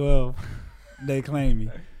at 12, they claim me.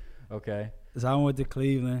 Okay. So I went to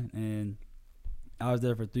Cleveland, and I was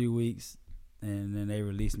there for 3 weeks, and then they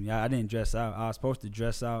released me. I didn't dress out. I was supposed to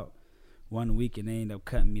dress out 1 week, and they ended up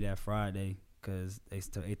cutting me that Friday because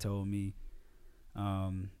they told me,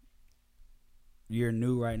 you're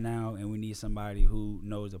new right now, and we need somebody who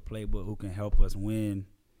knows the playbook who can help us win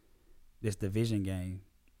this division game.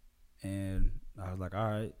 And I was like, all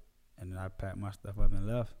right. And then I packed my stuff up and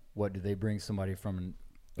left. What, did they bring somebody from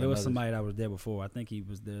It was somebody that was there before. I think he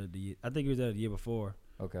was there the year before.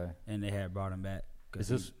 Okay. And they had brought him back.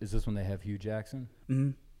 Is this when they have Hugh Jackson?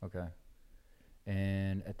 Mm-hmm. Okay.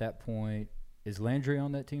 And at that point, is Landry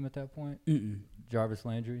on that team at that point? Jarvis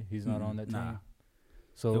Landry? He's not on that team? Nah.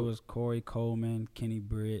 So it was Corey Coleman, Kenny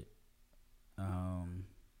Britt,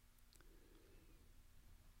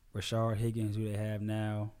 Rashard Higgins, who they have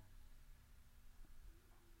now.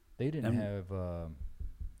 They didn't have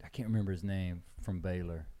I can't remember his name from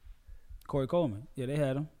Baylor. Corey Coleman. Yeah, they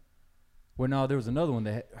had him. Well, no, there was another one.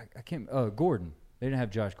 I can't. Gordon. They didn't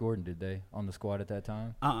have Josh Gordon, did they, on the squad at that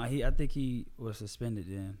time? I think he was suspended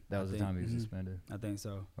then. That was the time he was suspended. I think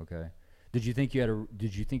so. Okay. Did you think you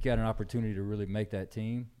had an opportunity to really make that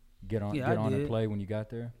team, get on and play when you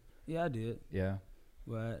got there? Yeah, I did. Yeah.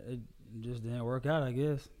 But it just didn't work out, I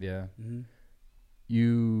guess. Yeah.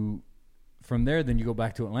 You from there, then you go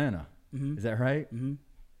back to Atlanta. Is that right?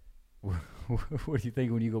 What do you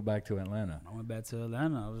think when you go back to Atlanta? I went back to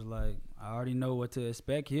Atlanta. I was like, I already know what to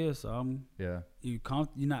expect here, so I'm. Yeah. You're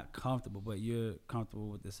not comfortable, but you're comfortable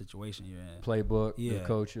with the situation you're in. Playbook, the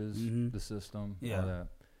coaches, the system, all that.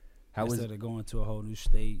 Instead of going to a whole new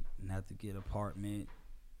state and have to get an apartment,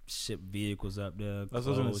 ship vehicles up there. That's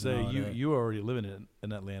what I was going to say. You were already living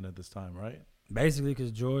in Atlanta at this time, right? Basically,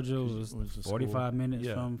 because Georgia was 45 minutes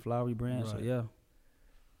from Flowery Branch. Right. So, yeah.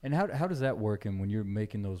 And how does that work? And when you're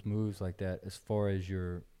making those moves like that, as far as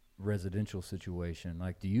your residential situation,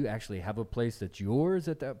 like, do you actually have a place that's yours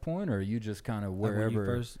at that point, or are you just kind of wherever? Like when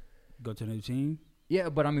you first go to a new team? Yeah,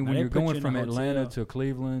 but I mean, when you're going from Atlanta to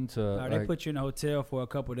Cleveland to they put you in a hotel for a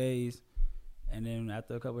couple of days, and then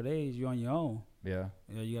after a couple of days, you're on your own. Yeah.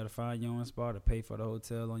 Yeah, you got to find your own spot to pay for the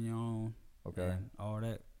hotel on your own. Okay. And all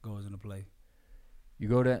that goes into play. You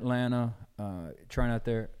go to Atlanta, trying out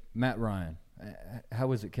there. Matt Ryan, how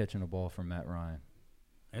was it catching the ball from Matt Ryan?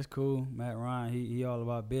 It's cool. Matt Ryan, he all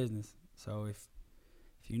about business. So if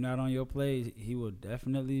you're not on your plays, he will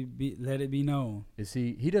definitely let it be known. Is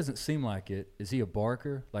he doesn't seem like it. Is he a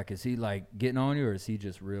barker? Like, is he like getting on you, or is he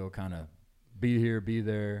just real kind of Be here, be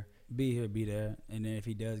there. Be here, be there. And then if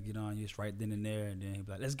he does get on, just right then and there, and then he'll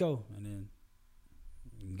be like, let's go. And then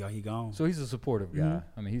he gone. So he's a supportive guy.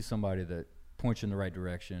 I mean, he's somebody that points you in the right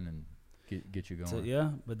direction and get you going. So,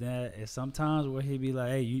 yeah, but then it's sometimes where he'd be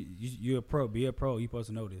like, hey, you're a pro. Be a pro. You're supposed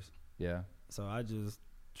to know this. Yeah. So I just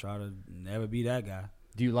try to never be that guy.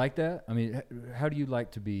 Do you like that? I mean, how do you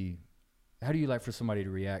like for somebody to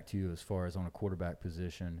react to you as far as on a quarterback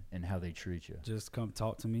position and how they treat you? Just come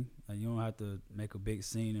talk to me. Like, you don't have to make a big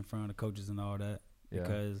scene in front of the coaches and all that. Yeah.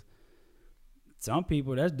 Because some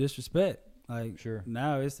people, that's disrespect. Like, sure.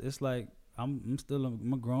 Now it's like I'm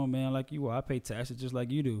a grown man like you are. I pay taxes just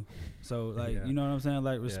like you do. So like Yeah. You know what I'm saying?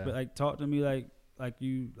 Like respect. Yeah. Like talk to me like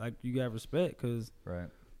you got respect, because Right.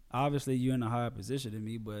 obviously you're in a higher position than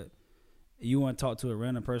me, but you want to talk to a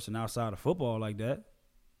random person outside of football like that.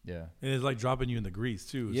 Yeah. And it's like dropping you in the grease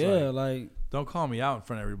too. It's Yeah, like, don't call me out in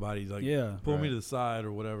front of everybody. Like, yeah, pull me Right. to the side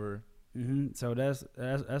or whatever. So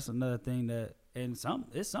that's another thing that, and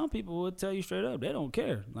some people will tell you straight up they don't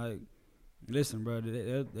care. Like, listen, bro,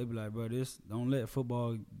 they be like, bro, this don't let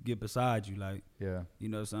football get beside you. Like, Yeah. you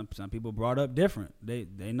know, some people brought up different. They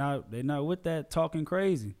not with that talking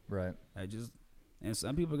crazy. Right. And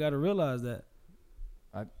some people got to realize that.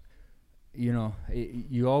 You know,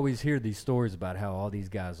 you always hear these stories about how all these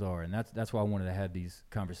guys are, and that's why I wanted to have these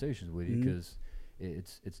conversations with you, because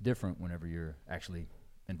it's different whenever you're actually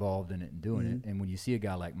involved in it and doing it. And when you see a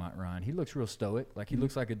guy like Mike Ryan, he looks real stoic. Like, he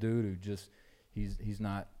looks like a dude who just he's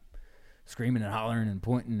not screaming and hollering and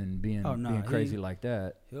pointing and being crazy like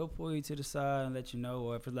that. He'll pull you to the side and let you know,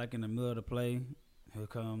 or if it's like in the middle of the play, he'll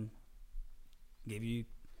come give you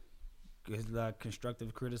his like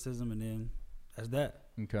constructive criticism, and then that's that.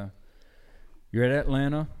 Okay. You're at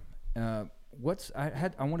Atlanta. I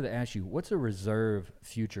wanted to ask you, what's a reserve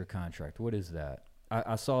future contract? What is that?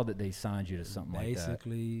 I saw that they signed you to something like that.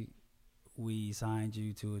 Basically, we signed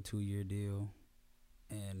you to a 2-year deal,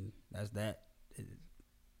 and that's that.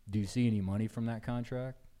 Do you see any money from that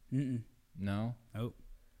contract? No? Nope.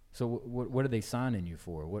 So what are they signing you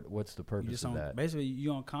for? What's the purpose of that? Basically,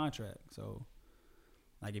 you're on contract. So,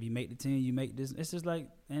 like, if you make the team, you make this. It's just like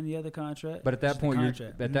any other contract. But at that point,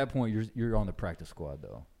 Mm-hmm. you're on the practice squad,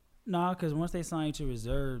 though. No, because once they sign you to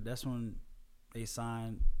reserve, that's when they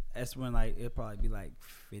sign. That's when, like, it'll probably be like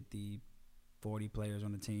 50, 40 players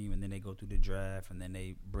on the team, and then they go through the draft, and then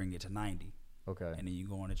they bring it to 90. Okay. And then you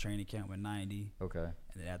go on a training camp with 90. Okay. And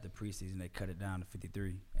then after preseason, they cut it down to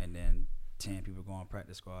 53. And then 10 people go on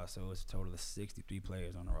practice squad. So it's a total of 63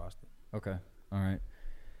 players on the roster. Okay. All right.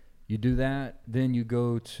 You do that, then you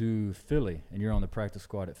go to Philly, and you're on the practice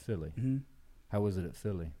squad at Philly. Mm-hmm. How was it at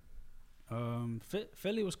Philly?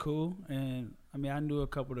 Philly was cool. And, I mean, I knew a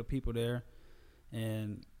couple of the people there.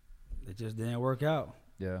 And it just didn't work out.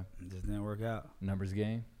 Yeah. It just didn't work out. Numbers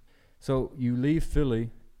game. So you leave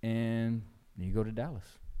Philly, and you go to Dallas.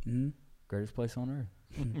 Mm-hmm. Greatest place on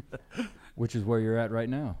earth. Which is where you're at right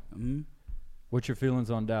now. Mm-hmm. What's your feelings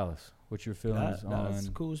on Dallas? What's your feelings on... That's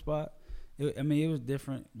a cool spot. It was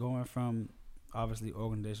different going from, obviously,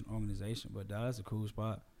 organization, but Dallas is a cool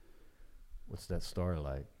spot. What's that star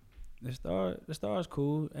like? The star is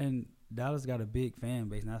cool, and Dallas got a big fan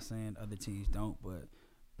base. Not saying other teams don't, but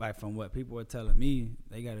like from what people are telling me,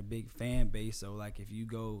 they got a big fan base. So like if you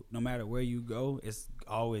go, no matter where you go, it's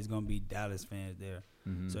always gonna be Dallas fans there.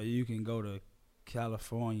 Mm-hmm. So you can go to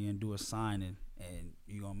California and do a signing, and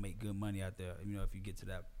you're gonna make good money out there. You know, if you get to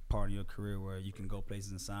that part of your career where you can go places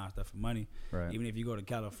and sign stuff for money. Right. Even if you go to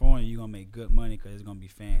California, you're gonna make good money because there's gonna be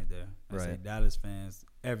fans there. I say Right. Dallas fans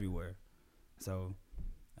everywhere. So,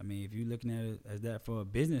 I mean, if you're looking at it as that for a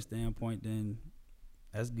business standpoint, then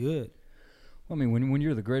that's good. Well, I mean, when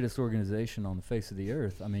you're the greatest organization on the face of the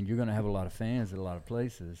earth, I mean, you're going to have a lot of fans at a lot of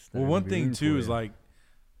places. Well, one thing, too, is like,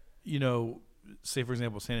 you know, say, for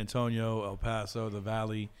example, San Antonio, El Paso, the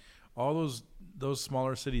Valley, all those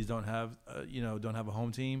smaller cities don't have a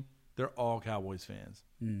home team. They're all Cowboys fans.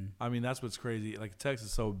 I mean, that's what's crazy. Like, Texas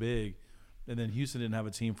is so big, and then Houston didn't have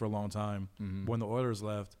a team for a long time. When the Oilers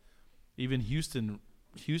left, even Houston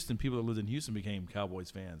people that lived in Houston became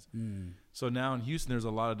Cowboys fans. So now in Houston, there's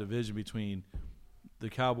a lot of division between the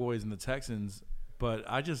Cowboys and the Texans, but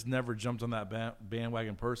I just never jumped on that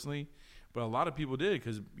bandwagon personally. But a lot of people did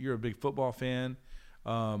because you're a big football fan.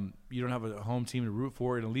 You don't have a home team to root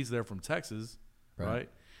for, and at least they're from Texas, right?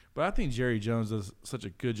 But I think Jerry Jones does such a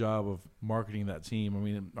good job of marketing that team. I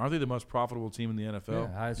mean, aren't they the most profitable team in the NFL?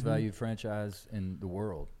 Yeah, highest valued franchise in the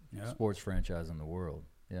world, sports franchise in the world.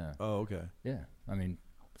 Yeah. Oh, okay. Yeah. I mean,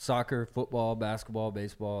 soccer, football, basketball,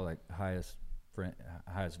 baseball, like highest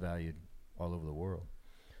valued all over the world.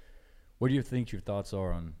 What do you think your thoughts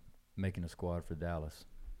are on making a squad for Dallas?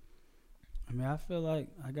 I mean, I feel like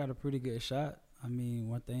I got a pretty good shot. I mean,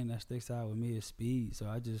 one thing that sticks out with me is speed, so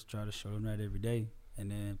I just try to show them that every day.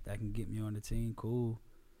 And then if that can get me on the team, cool.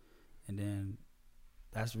 And then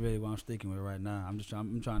that's really what I'm sticking with right now. I'm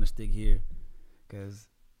trying to stick here because,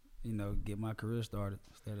 get my career started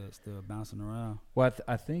instead of still bouncing around. Well,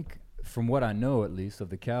 I think from what I know, at least, of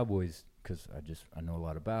the Cowboys, because I know a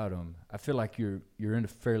lot about them, I feel like you're in a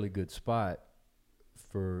fairly good spot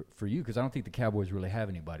for you, because I don't think the Cowboys really have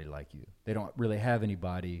anybody like you. They don't really have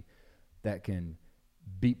anybody that can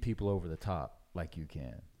beat people over the top like you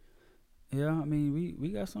can. Yeah, I mean, we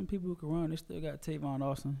got some people who can run. They still got Tavon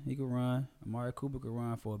Austin. He can run. Amari Cooper can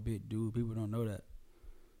run for a big dude. People don't know that.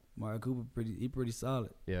 Amari Cooper pretty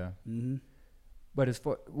solid. Yeah. Mm-hmm. But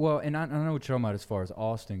and I know what you're talking about as far as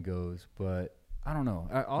Austin goes, but I don't know.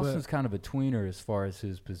 Austin's kind of a tweener as far as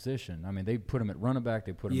his position. I mean, they put him at running back.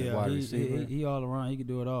 They put him at wide receiver. He all around. He can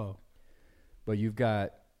do it all. But you've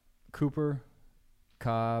got Cooper,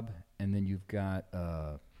 Cobb, and then you've got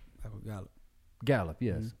Gallup,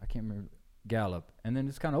 yes. Mm-hmm. I can't remember. Gallup. And then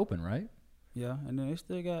it's kind of open, right? Yeah, and then they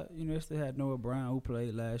still got, they still had Noah Brown, who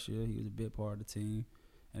played last year. He was a big part of the team.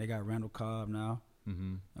 And they got Randall Cobb now.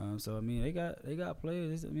 Mm-hmm. So, I mean, they got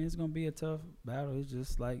players. I mean, it's going to be a tough battle. It's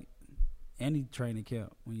just like any training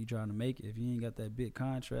camp when you're trying to make it. If you ain't got that big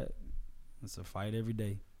contract, it's a fight every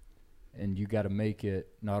day. And you got to make it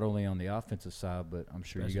not only on the offensive side, but I'm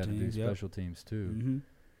sure you got to do special teams too. Mm-hmm.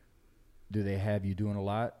 Do they have you doing a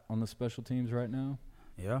lot on the special teams right now?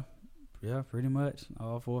 Yeah, pretty much.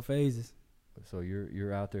 All 4 phases. So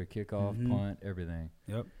you're out there, kickoff, punt, everything.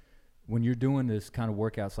 Yep. When you're doing this kind of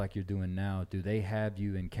workouts like you're doing now, do they have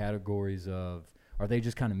you in categories of, are they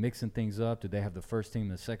just kind of mixing things up? Do they have the first team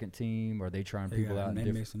and the second team? Or are they trying people out?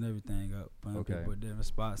 They're mixing everything up. Putting Okay. people at different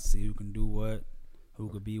spots, see who can do what, who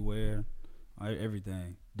could be where,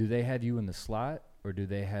 everything. Do they have you in the slot, or do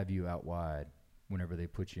they have you out wide whenever they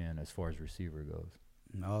put you in as far as receiver goes?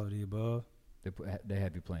 All of the above. They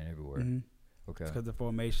have you playing everywhere. Mm-hmm. Okay. Because the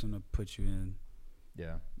formation will put you in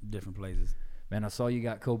different places. Man, I saw you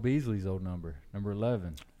got Cole Beasley's old number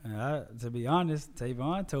 11. And to be honest,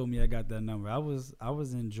 Tavon told me I got that number. I was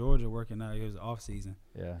in Georgia working out. It was off season.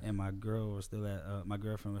 Yeah. And my girlfriend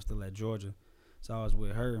was still at Georgia, so I was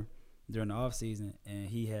with her during the off season. And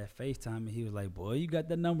he had FaceTime, and he was like, "Boy, you got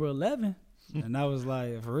that number 11." And I was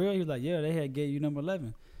like, "For real?" He was like, "Yeah, they had gave you number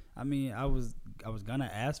 11." I mean, I was gonna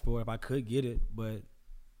ask for it if I could get it, but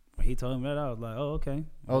when he told me that, I was like, "Oh, okay."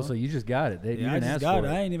 Well, Oh, so you just got it? You didn't I just ask got for it.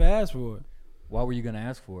 it. I ain't even asked for it. Why were you gonna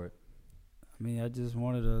ask for it? I mean, I just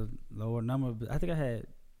wanted a lower number. But I think I had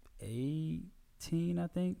 18. I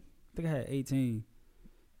think I had 18,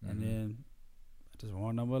 and then I just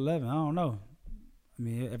wanted number 11. I don't know. I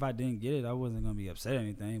mean, if I didn't get it, I wasn't gonna be upset or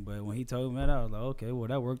anything. But when he told me that, I was like, "Okay, well,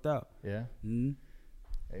 that worked out." Yeah. Mm-hmm.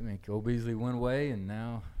 Hey man, Cole Beasley went away, and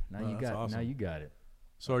now you got awesome. now you got it.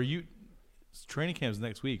 So training camp's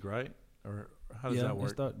next week, right? Or how does that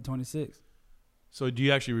work? It starts 26th. So do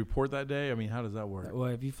you actually report that day? I mean, how does that work? Well,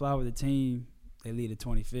 if you fly with the team, they leave the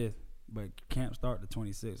 25th, but camp start the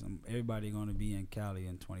 26th. Everybody going to be in Cali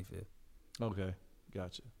on 25th. Okay,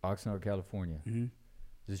 gotcha. Oxnard, California. Mm-hmm. Is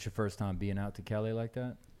this your first time being out to Cali like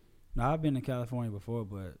that? No, I've been to California before,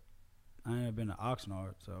 but I ain't been to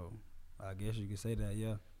Oxnard, so I guess you could say that,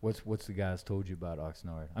 yeah. What's the guys told you about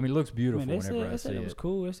Oxnard? I mean, it looks beautiful whenever I see it. It was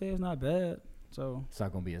cool. They said it's not bad, so. It's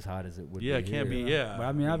not going to be as hot as it would be. Yeah, it can't be, yeah. But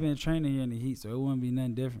I mean, I've been training here in the heat, so it wouldn't be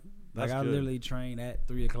nothing different. That's I good. literally train at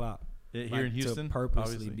 3 o'clock. Here in Houston? To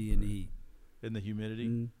purposely obviously. be in the heat. In the humidity?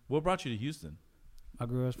 Mm-hmm. What brought you to Houston? My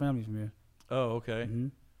girl's family from here. Oh, okay. Mm-hmm.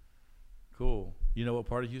 Cool. You know what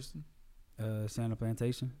part of Houston? Santa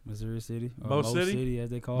Plantation, Missouri City. Or Mo City? City, as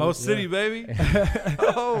they call it. Mo City, baby.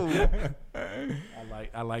 Oh,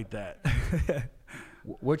 I like that.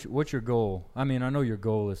 What's your goal? I mean, I know your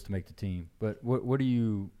goal is to make the team, but what do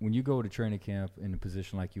you, when you go to training camp in a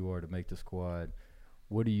position like you are to make the squad,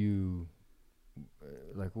 what do you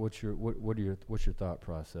like? What's your thought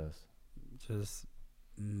process? Just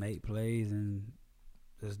make plays and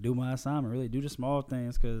just do my assignment. Really do the small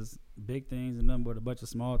things, because big things are nothing but a bunch of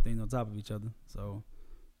small things on top of each other. So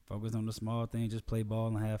focus on the small things. Just play ball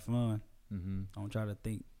and have fun. Mm-hmm. Don't try to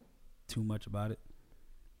think too much about it.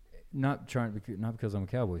 Not because I'm a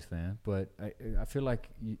Cowboys fan, but I feel like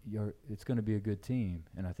it's going to be a good team,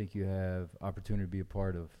 and I think you have opportunity to be a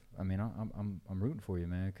part of. I mean, I'm rooting for you,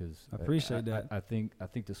 man, because I appreciate that. I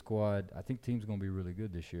think the squad. I think the team's going to be really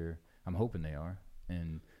good this year. I'm hoping they are,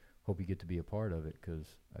 and hope you get to be a part of it, because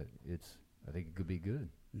I think it could be good.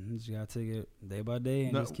 Mm-hmm. Just gotta take it day by day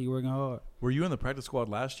and just keep working hard. Were you in the practice squad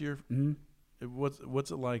last year? Mm-hmm.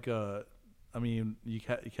 What's it like? I mean, you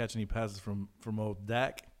catch any passes from old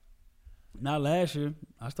Dak? Not last year.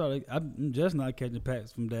 I'm just not catching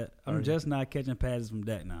passes from that. I'm just not catching passes from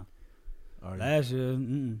Dak now. Last year,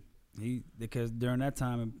 because during that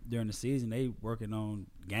time during the season they working on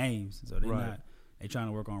games, so they trying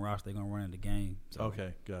to work on routes. They gonna run in the game. So.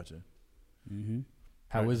 Okay, gotcha. Mm-hmm.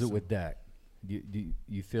 How is it with Dak? Do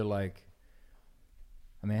you feel like?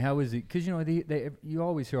 I mean, how is he? Because you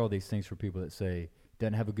always hear all these things from people that say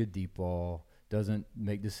doesn't have a good deep ball, doesn't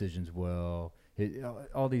make decisions well.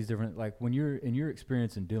 All these different, like when you're in your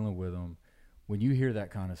experience in dealing with them, when you hear that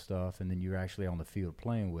kind of stuff and then you're actually on the field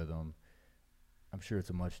playing with them, I'm sure it's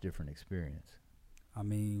a much different experience. I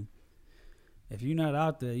mean, if you're not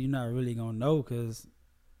out there, you're not really going to know, because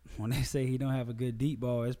when they say he don't have a good deep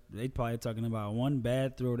ball, they probably talking about one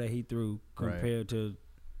bad throw that he threw compared to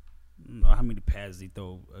how many passes he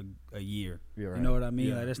throw a year. Yeah, right. You know what I mean?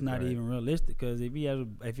 Yeah, like, that's not even realistic, because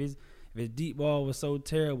if his deep ball was so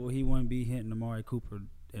terrible, he wouldn't be hitting Amari Cooper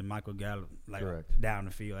and Michael Gallup down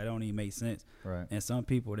the field. It don't even make sense. Right. And some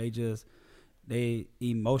people, they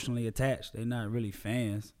emotionally attached. They're not really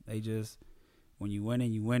fans. They just, when you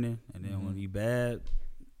winning, you winning, and then when you bad,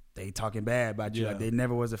 they talking bad about you. Like they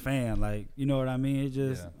never was a fan. Like, you know what I mean? It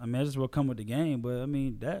just, that's just what come with the game. But I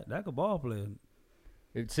mean, that a ball player.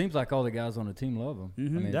 It seems like all the guys on the team love him.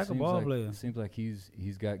 Mm-hmm. I mean, that's a ball player. It seems like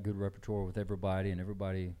he's got good repertoire with everybody, and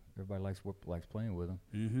everybody likes playing with him.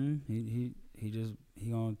 Mm-hmm. He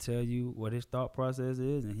gonna tell you what his thought process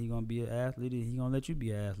is, and he gonna be an athlete, and he gonna let you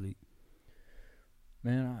be an athlete.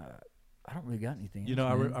 Man, I don't really got anything. You know,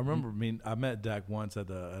 I remember. I mean, I met Dak once at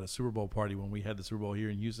a Super Bowl party when we had the Super Bowl here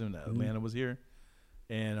in Houston. Atlanta was here,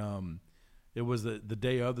 and it was the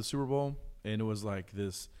day of the Super Bowl, and it was like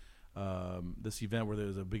this event where there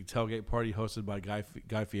was a big tailgate party hosted by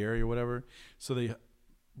Guy Fieri or whatever. So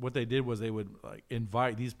what they did was they would like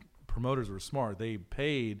invite, these promoters were smart. They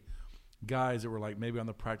paid guys that were like maybe on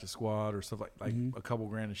the practice squad or stuff like a couple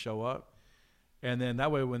grand to show up. And then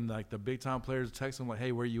that way when like the big time players text them like,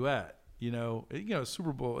 hey, where you at? You know,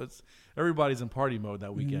 Super Bowl, it's everybody's in party mode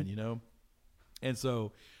that weekend, you know? And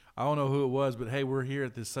so I don't know who it was, but hey, we're here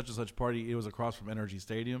at this such and such party. It was across from Energy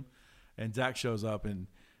Stadium, and Dak shows up, and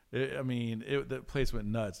the place went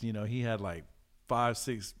nuts. You know, he had like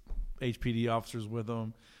 5-6 HPD officers with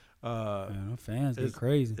him. Man, fans get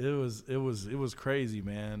crazy. It was crazy,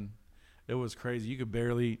 man. It was crazy. You could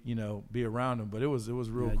barely, be around him, but it was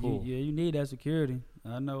real cool. You need that security.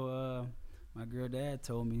 I know. My girl dad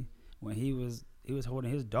told me when he was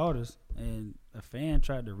holding his daughters, and a fan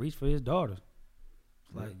tried to reach for his daughters.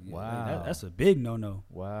 Like, wow, like that's a big no.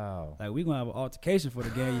 Wow. Like, we gonna have an altercation for the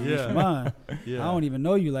game. You reach for mine. I don't even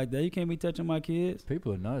know you like that. You can't be touching my kids.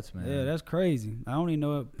 People are nuts, man. Yeah, that's crazy. I don't even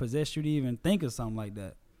know what possessed you to even think of something like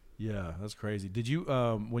that. Yeah, that's crazy. Did you,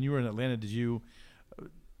 when you were in Atlanta, did you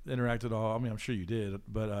interact at all? I mean, I'm sure you did,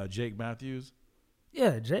 but Jake Matthews?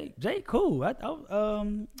 Yeah, Jake, cool. I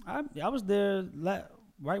was there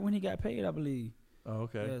right when he got paid, I believe. Oh,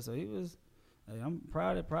 okay. Yeah, so he was. Hey, I'm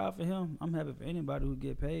proud for him. I'm happy for anybody who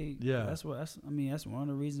get paid. Yeah, that's one of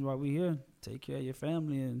the reasons why we here. Take care of your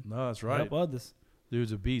family and that's right. Help others.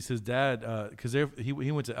 Dude's a beast. His dad, because he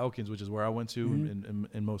went to Elkins, which is where I went to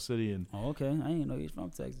in Mo City. And okay, I didn't know he's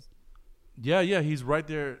from Texas. Yeah, he's right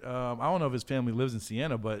there. I don't know if his family lives in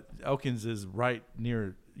Siena, but Elkins is right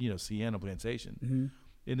near Siena Plantation. Mm-hmm.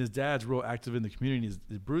 And his dad's real active in the community.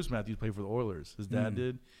 Bruce Matthews played for the Oilers. His dad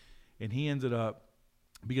did, and he ended up,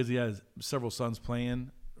 because he has several sons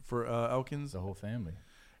playing for Elkins. The whole family.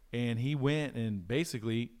 And he went and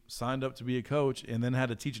basically signed up to be a coach and then had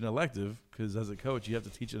to teach an elective, because as a coach, you have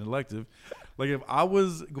to teach an elective. Like, if I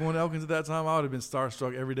was going to Elkins at that time, I would have been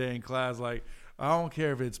starstruck every day in class. Like, I don't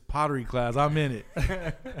care if it's pottery class. I'm in it.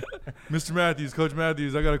 Mr. Matthews, Coach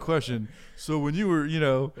Matthews, I got a question. So when you were,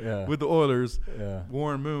 with the Oilers,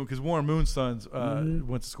 Warren Moon, because Warren Moon's sons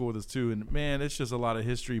went to school with us too. And, man, it's just a lot of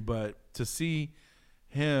history. But to see –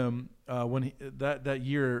 him when that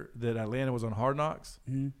year that Atlanta was on Hard Knocks,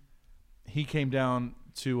 he came down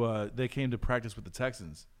to they came to practice with the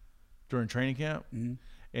Texans during training camp,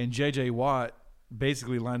 and J.J. Watt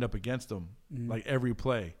basically lined up against him like every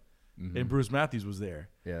play, and Bruce Matthews was there.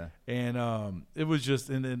 Yeah, and it was just,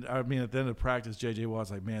 and then I mean at the end of practice, J.J.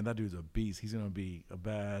 Watt's like, man, that dude's a beast. He's gonna be a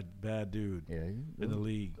bad dude. In the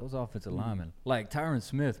league. Those offensive linemen, like Tyron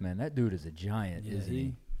Smith, man, that dude is a giant, isn't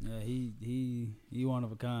he? Yeah, he one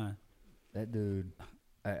of a kind. That dude,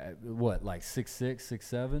 like 6'6",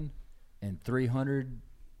 6'7", and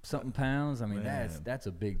 300-something pounds. I mean, that's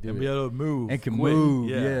a big dude. And be able to move. And can quick. Move,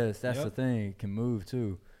 yes. That's the thing. Can move,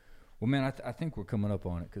 too. Well, man, I think we're coming up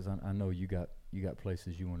on it, because I know you got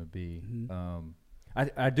places you want to be.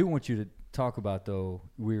 I do want you to talk about, though,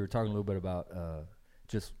 we were talking a little bit about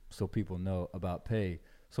just so people know about pay.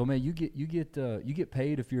 So man, you get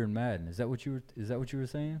paid if you're in Madden. Is that what you were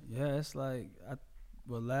saying? Yeah, it's like I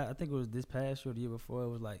think it was this past year, the year before, it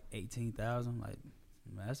was like 18,000. Like,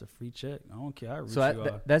 man, that's a free check. I don't care. I reach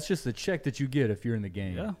That's just the check that you get if you're in the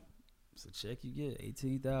game. Yeah, it's a check you get,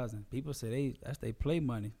 18,000. People say that's they play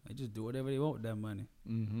money. They just do whatever they want with that money.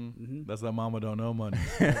 That's that mama don't know money.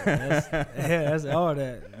 That's all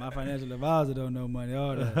that. My financial advisor don't know money.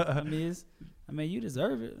 All that. I mean, you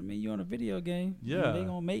deserve it. I mean, you on a video game. Yeah, they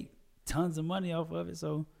gonna make tons of money off of it.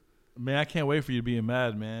 So. Man, I can't wait for you to be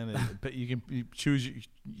mad, man. You choose,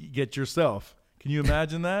 you get yourself. Can you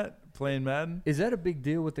imagine that, playing Madden? Is that a big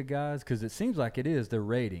deal with the guys? Because it seems like it is, their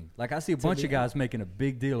rating. Like, I see a bunch of guys making a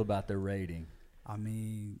big deal about their rating. I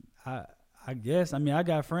mean, I guess. I mean, I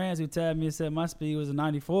got friends who tagged me and said my speed was a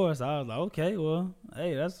 94. So I was like, okay, well,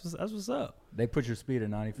 hey, that's what's up. They put your speed at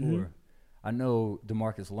 94. Mm-hmm. I know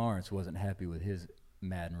DeMarcus Lawrence wasn't happy with his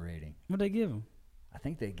Madden rating. What'd they give him? I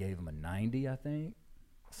think they gave him a 90, I think.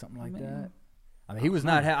 Something like that. I mean, he was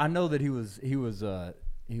not. I know that he was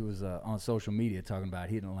on social media talking about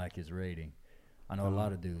he didn't like his rating. I know a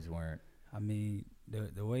lot of dudes weren't. I mean,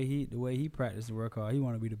 the way he practiced and work hard, he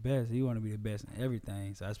want to be the best. He want to be the best in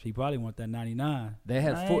everything. So he probably want that 99. They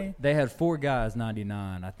had four guys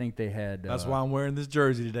 99. I think they had. That's why I'm wearing this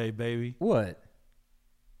jersey today, baby. What?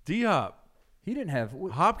 D-Hop. He didn't have.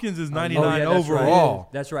 Hopkins is 99 overall. Right.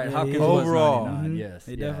 That's right. Yeah, Hopkins overall. was 99. Yes.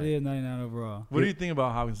 He definitely is 99 overall. What do you think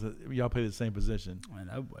about Hopkins? Y'all play the same position. Man,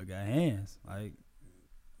 that boy got hands. Like,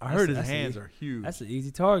 I heard his hands are huge. That's an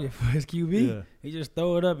easy target for his QB. Yeah. He just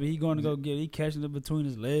throw it up and he going to go get it. He catching it between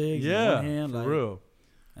his legs. Yeah, one hand, for real.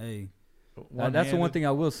 Hey. That's the one thing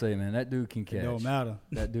I will say, man. That dude can catch. It don't matter.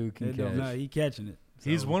 That dude can catch. It don't matter. He catching it.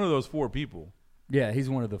 So. He's one of those four people. Yeah,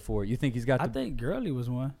 he's one of the four. You think he's got I think Gurley was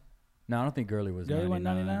one. No, I don't think Gurley was 99.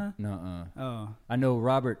 99? Nuh-uh. Oh. I know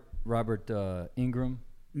Robert Ingram,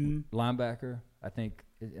 linebacker. I think.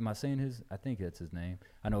 Am I saying his? I think that's his name.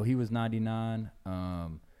 I know he was 99.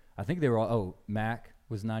 I think they were all. Oh, Mack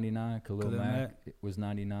was 99. Khalil Mack was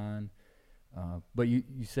 99. But you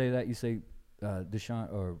say that you say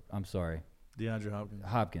DeAndre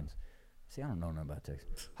Hopkins. See, I don't know nothing about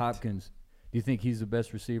Texas. Hopkins. Do you think he's the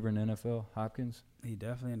best receiver in the NFL? Hopkins. He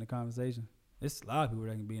definitely in the conversation. There's a lot of people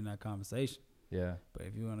that can be in that conversation. Yeah. But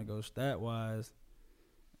if you want to go stat-wise,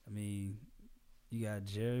 I mean, you got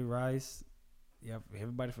Jerry Rice. Yeah,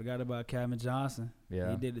 everybody forgot about Calvin Johnson.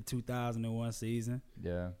 Yeah. He did the 2001 season.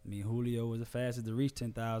 Yeah. I mean, Julio was the fastest to reach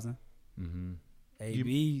 10,000. Mm-hmm.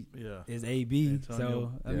 AB is AB.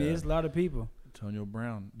 Antonio, I mean, it's a lot of people. Antonio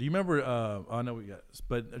Brown. Do you remember, I know we got,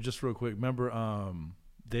 but just real quick, remember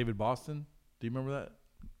David Boston? Do you remember that?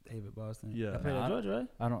 David Boston. Yeah. I played at Georgia, right?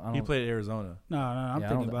 I don't. He played at Arizona. No, I'm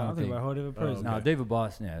thinking about a whole different person. No, David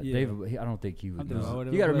Boston. Yeah. David. I don't think he would. You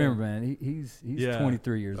got to remember, man. He's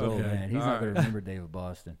 23 years old, man. He's not going to remember David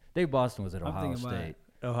Boston. David Boston was at Ohio State.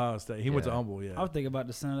 Ohio State. He went to Humble. Yeah. I was thinking about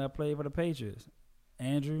the center that played for the Patriots,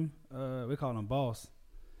 Andrew. We call him Boss.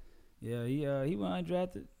 Yeah, he went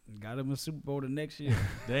undrafted. Got him a Super Bowl the next year.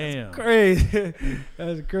 Damn. That's crazy.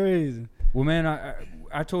 That's crazy. Well, man,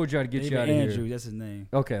 I told you I'd get you out of here. Andrew, that's his name.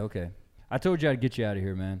 Okay. I told you I'd get you out of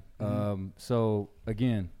here, man. Mm-hmm. So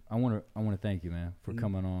again, I want to thank you, man, for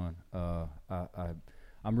coming on.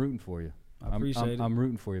 I'm rooting for you. I appreciate it. I'm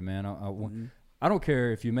rooting for you, man. I don't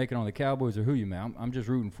care if you make it on the Cowboys or who you man. I'm just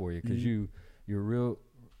rooting for you because you're a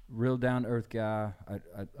real down to earth guy.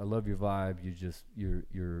 I love your vibe.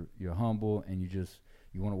 You're humble and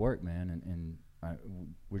you want to work, man. And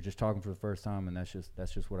we're just talking for the first time, and that's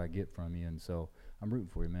just what I get from you. And so I'm rooting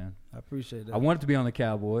for you, man. I appreciate that. I want it to be on the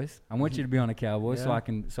Cowboys. I want you to be on the Cowboys so I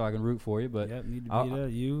can root for you. But need to be there.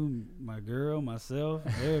 You, my girl, myself,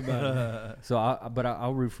 everybody. But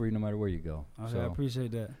I'll root for you no matter where you go. Okay, so I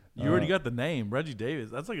appreciate that. You already got the name, Reggie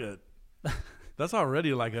Davis. That's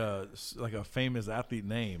already like a famous athlete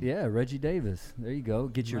name. Yeah, Reggie Davis. There you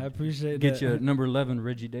go. I appreciate that. Get your number 11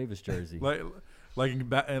 Reggie Davis jersey. Like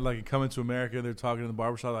in Coming to America, they're talking in the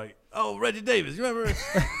barbershop like, "Oh, Reggie Davis, you remember?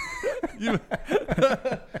 you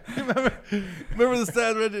remember the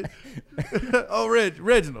stats, Reggie? Oh,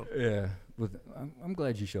 Reginald." Yeah, I'm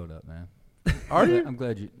glad you showed up, man. Are you? I'm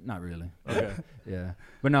glad you. Not really. Okay. Yeah,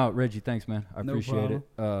 but no, Reggie, thanks, man. I appreciate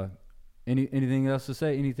it. Anything else to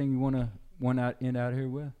say? Anything you want to end out here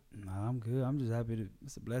with? Nah, I'm good. I'm just happy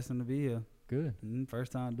it's a blessing to be here. Good.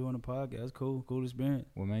 First time doing a podcast. Cool experience.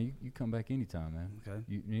 Well, man, you come back anytime, man. Okay.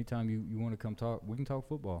 Anytime you want to come talk, we can talk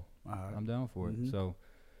football. All right. I'm down for it. So,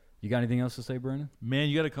 you got anything else to say, Brennan? Man,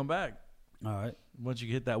 you got to come back. All right. Once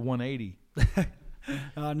you hit that 180.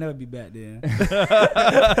 I'll never be back then.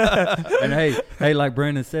 And hey, like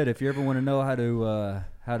Brandon said, if you ever want to know how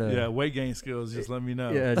to weight gain skills, just let me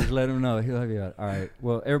know. Yeah, just let him know. He'll help you out. All right.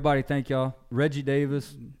 Well, everybody, thank y'all. Reggie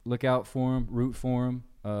Davis, look out for him, root for him.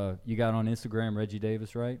 You got on Instagram Reggie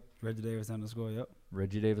Davis, right? Reggie Davis _ yep.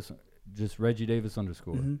 Reggie Davis, just Reggie Davis _.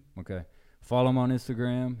 Mm-hmm. Okay. Follow him on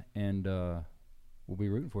Instagram, and we'll be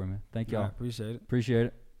rooting for him, man. Thank y'all. Appreciate it. Appreciate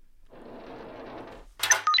it.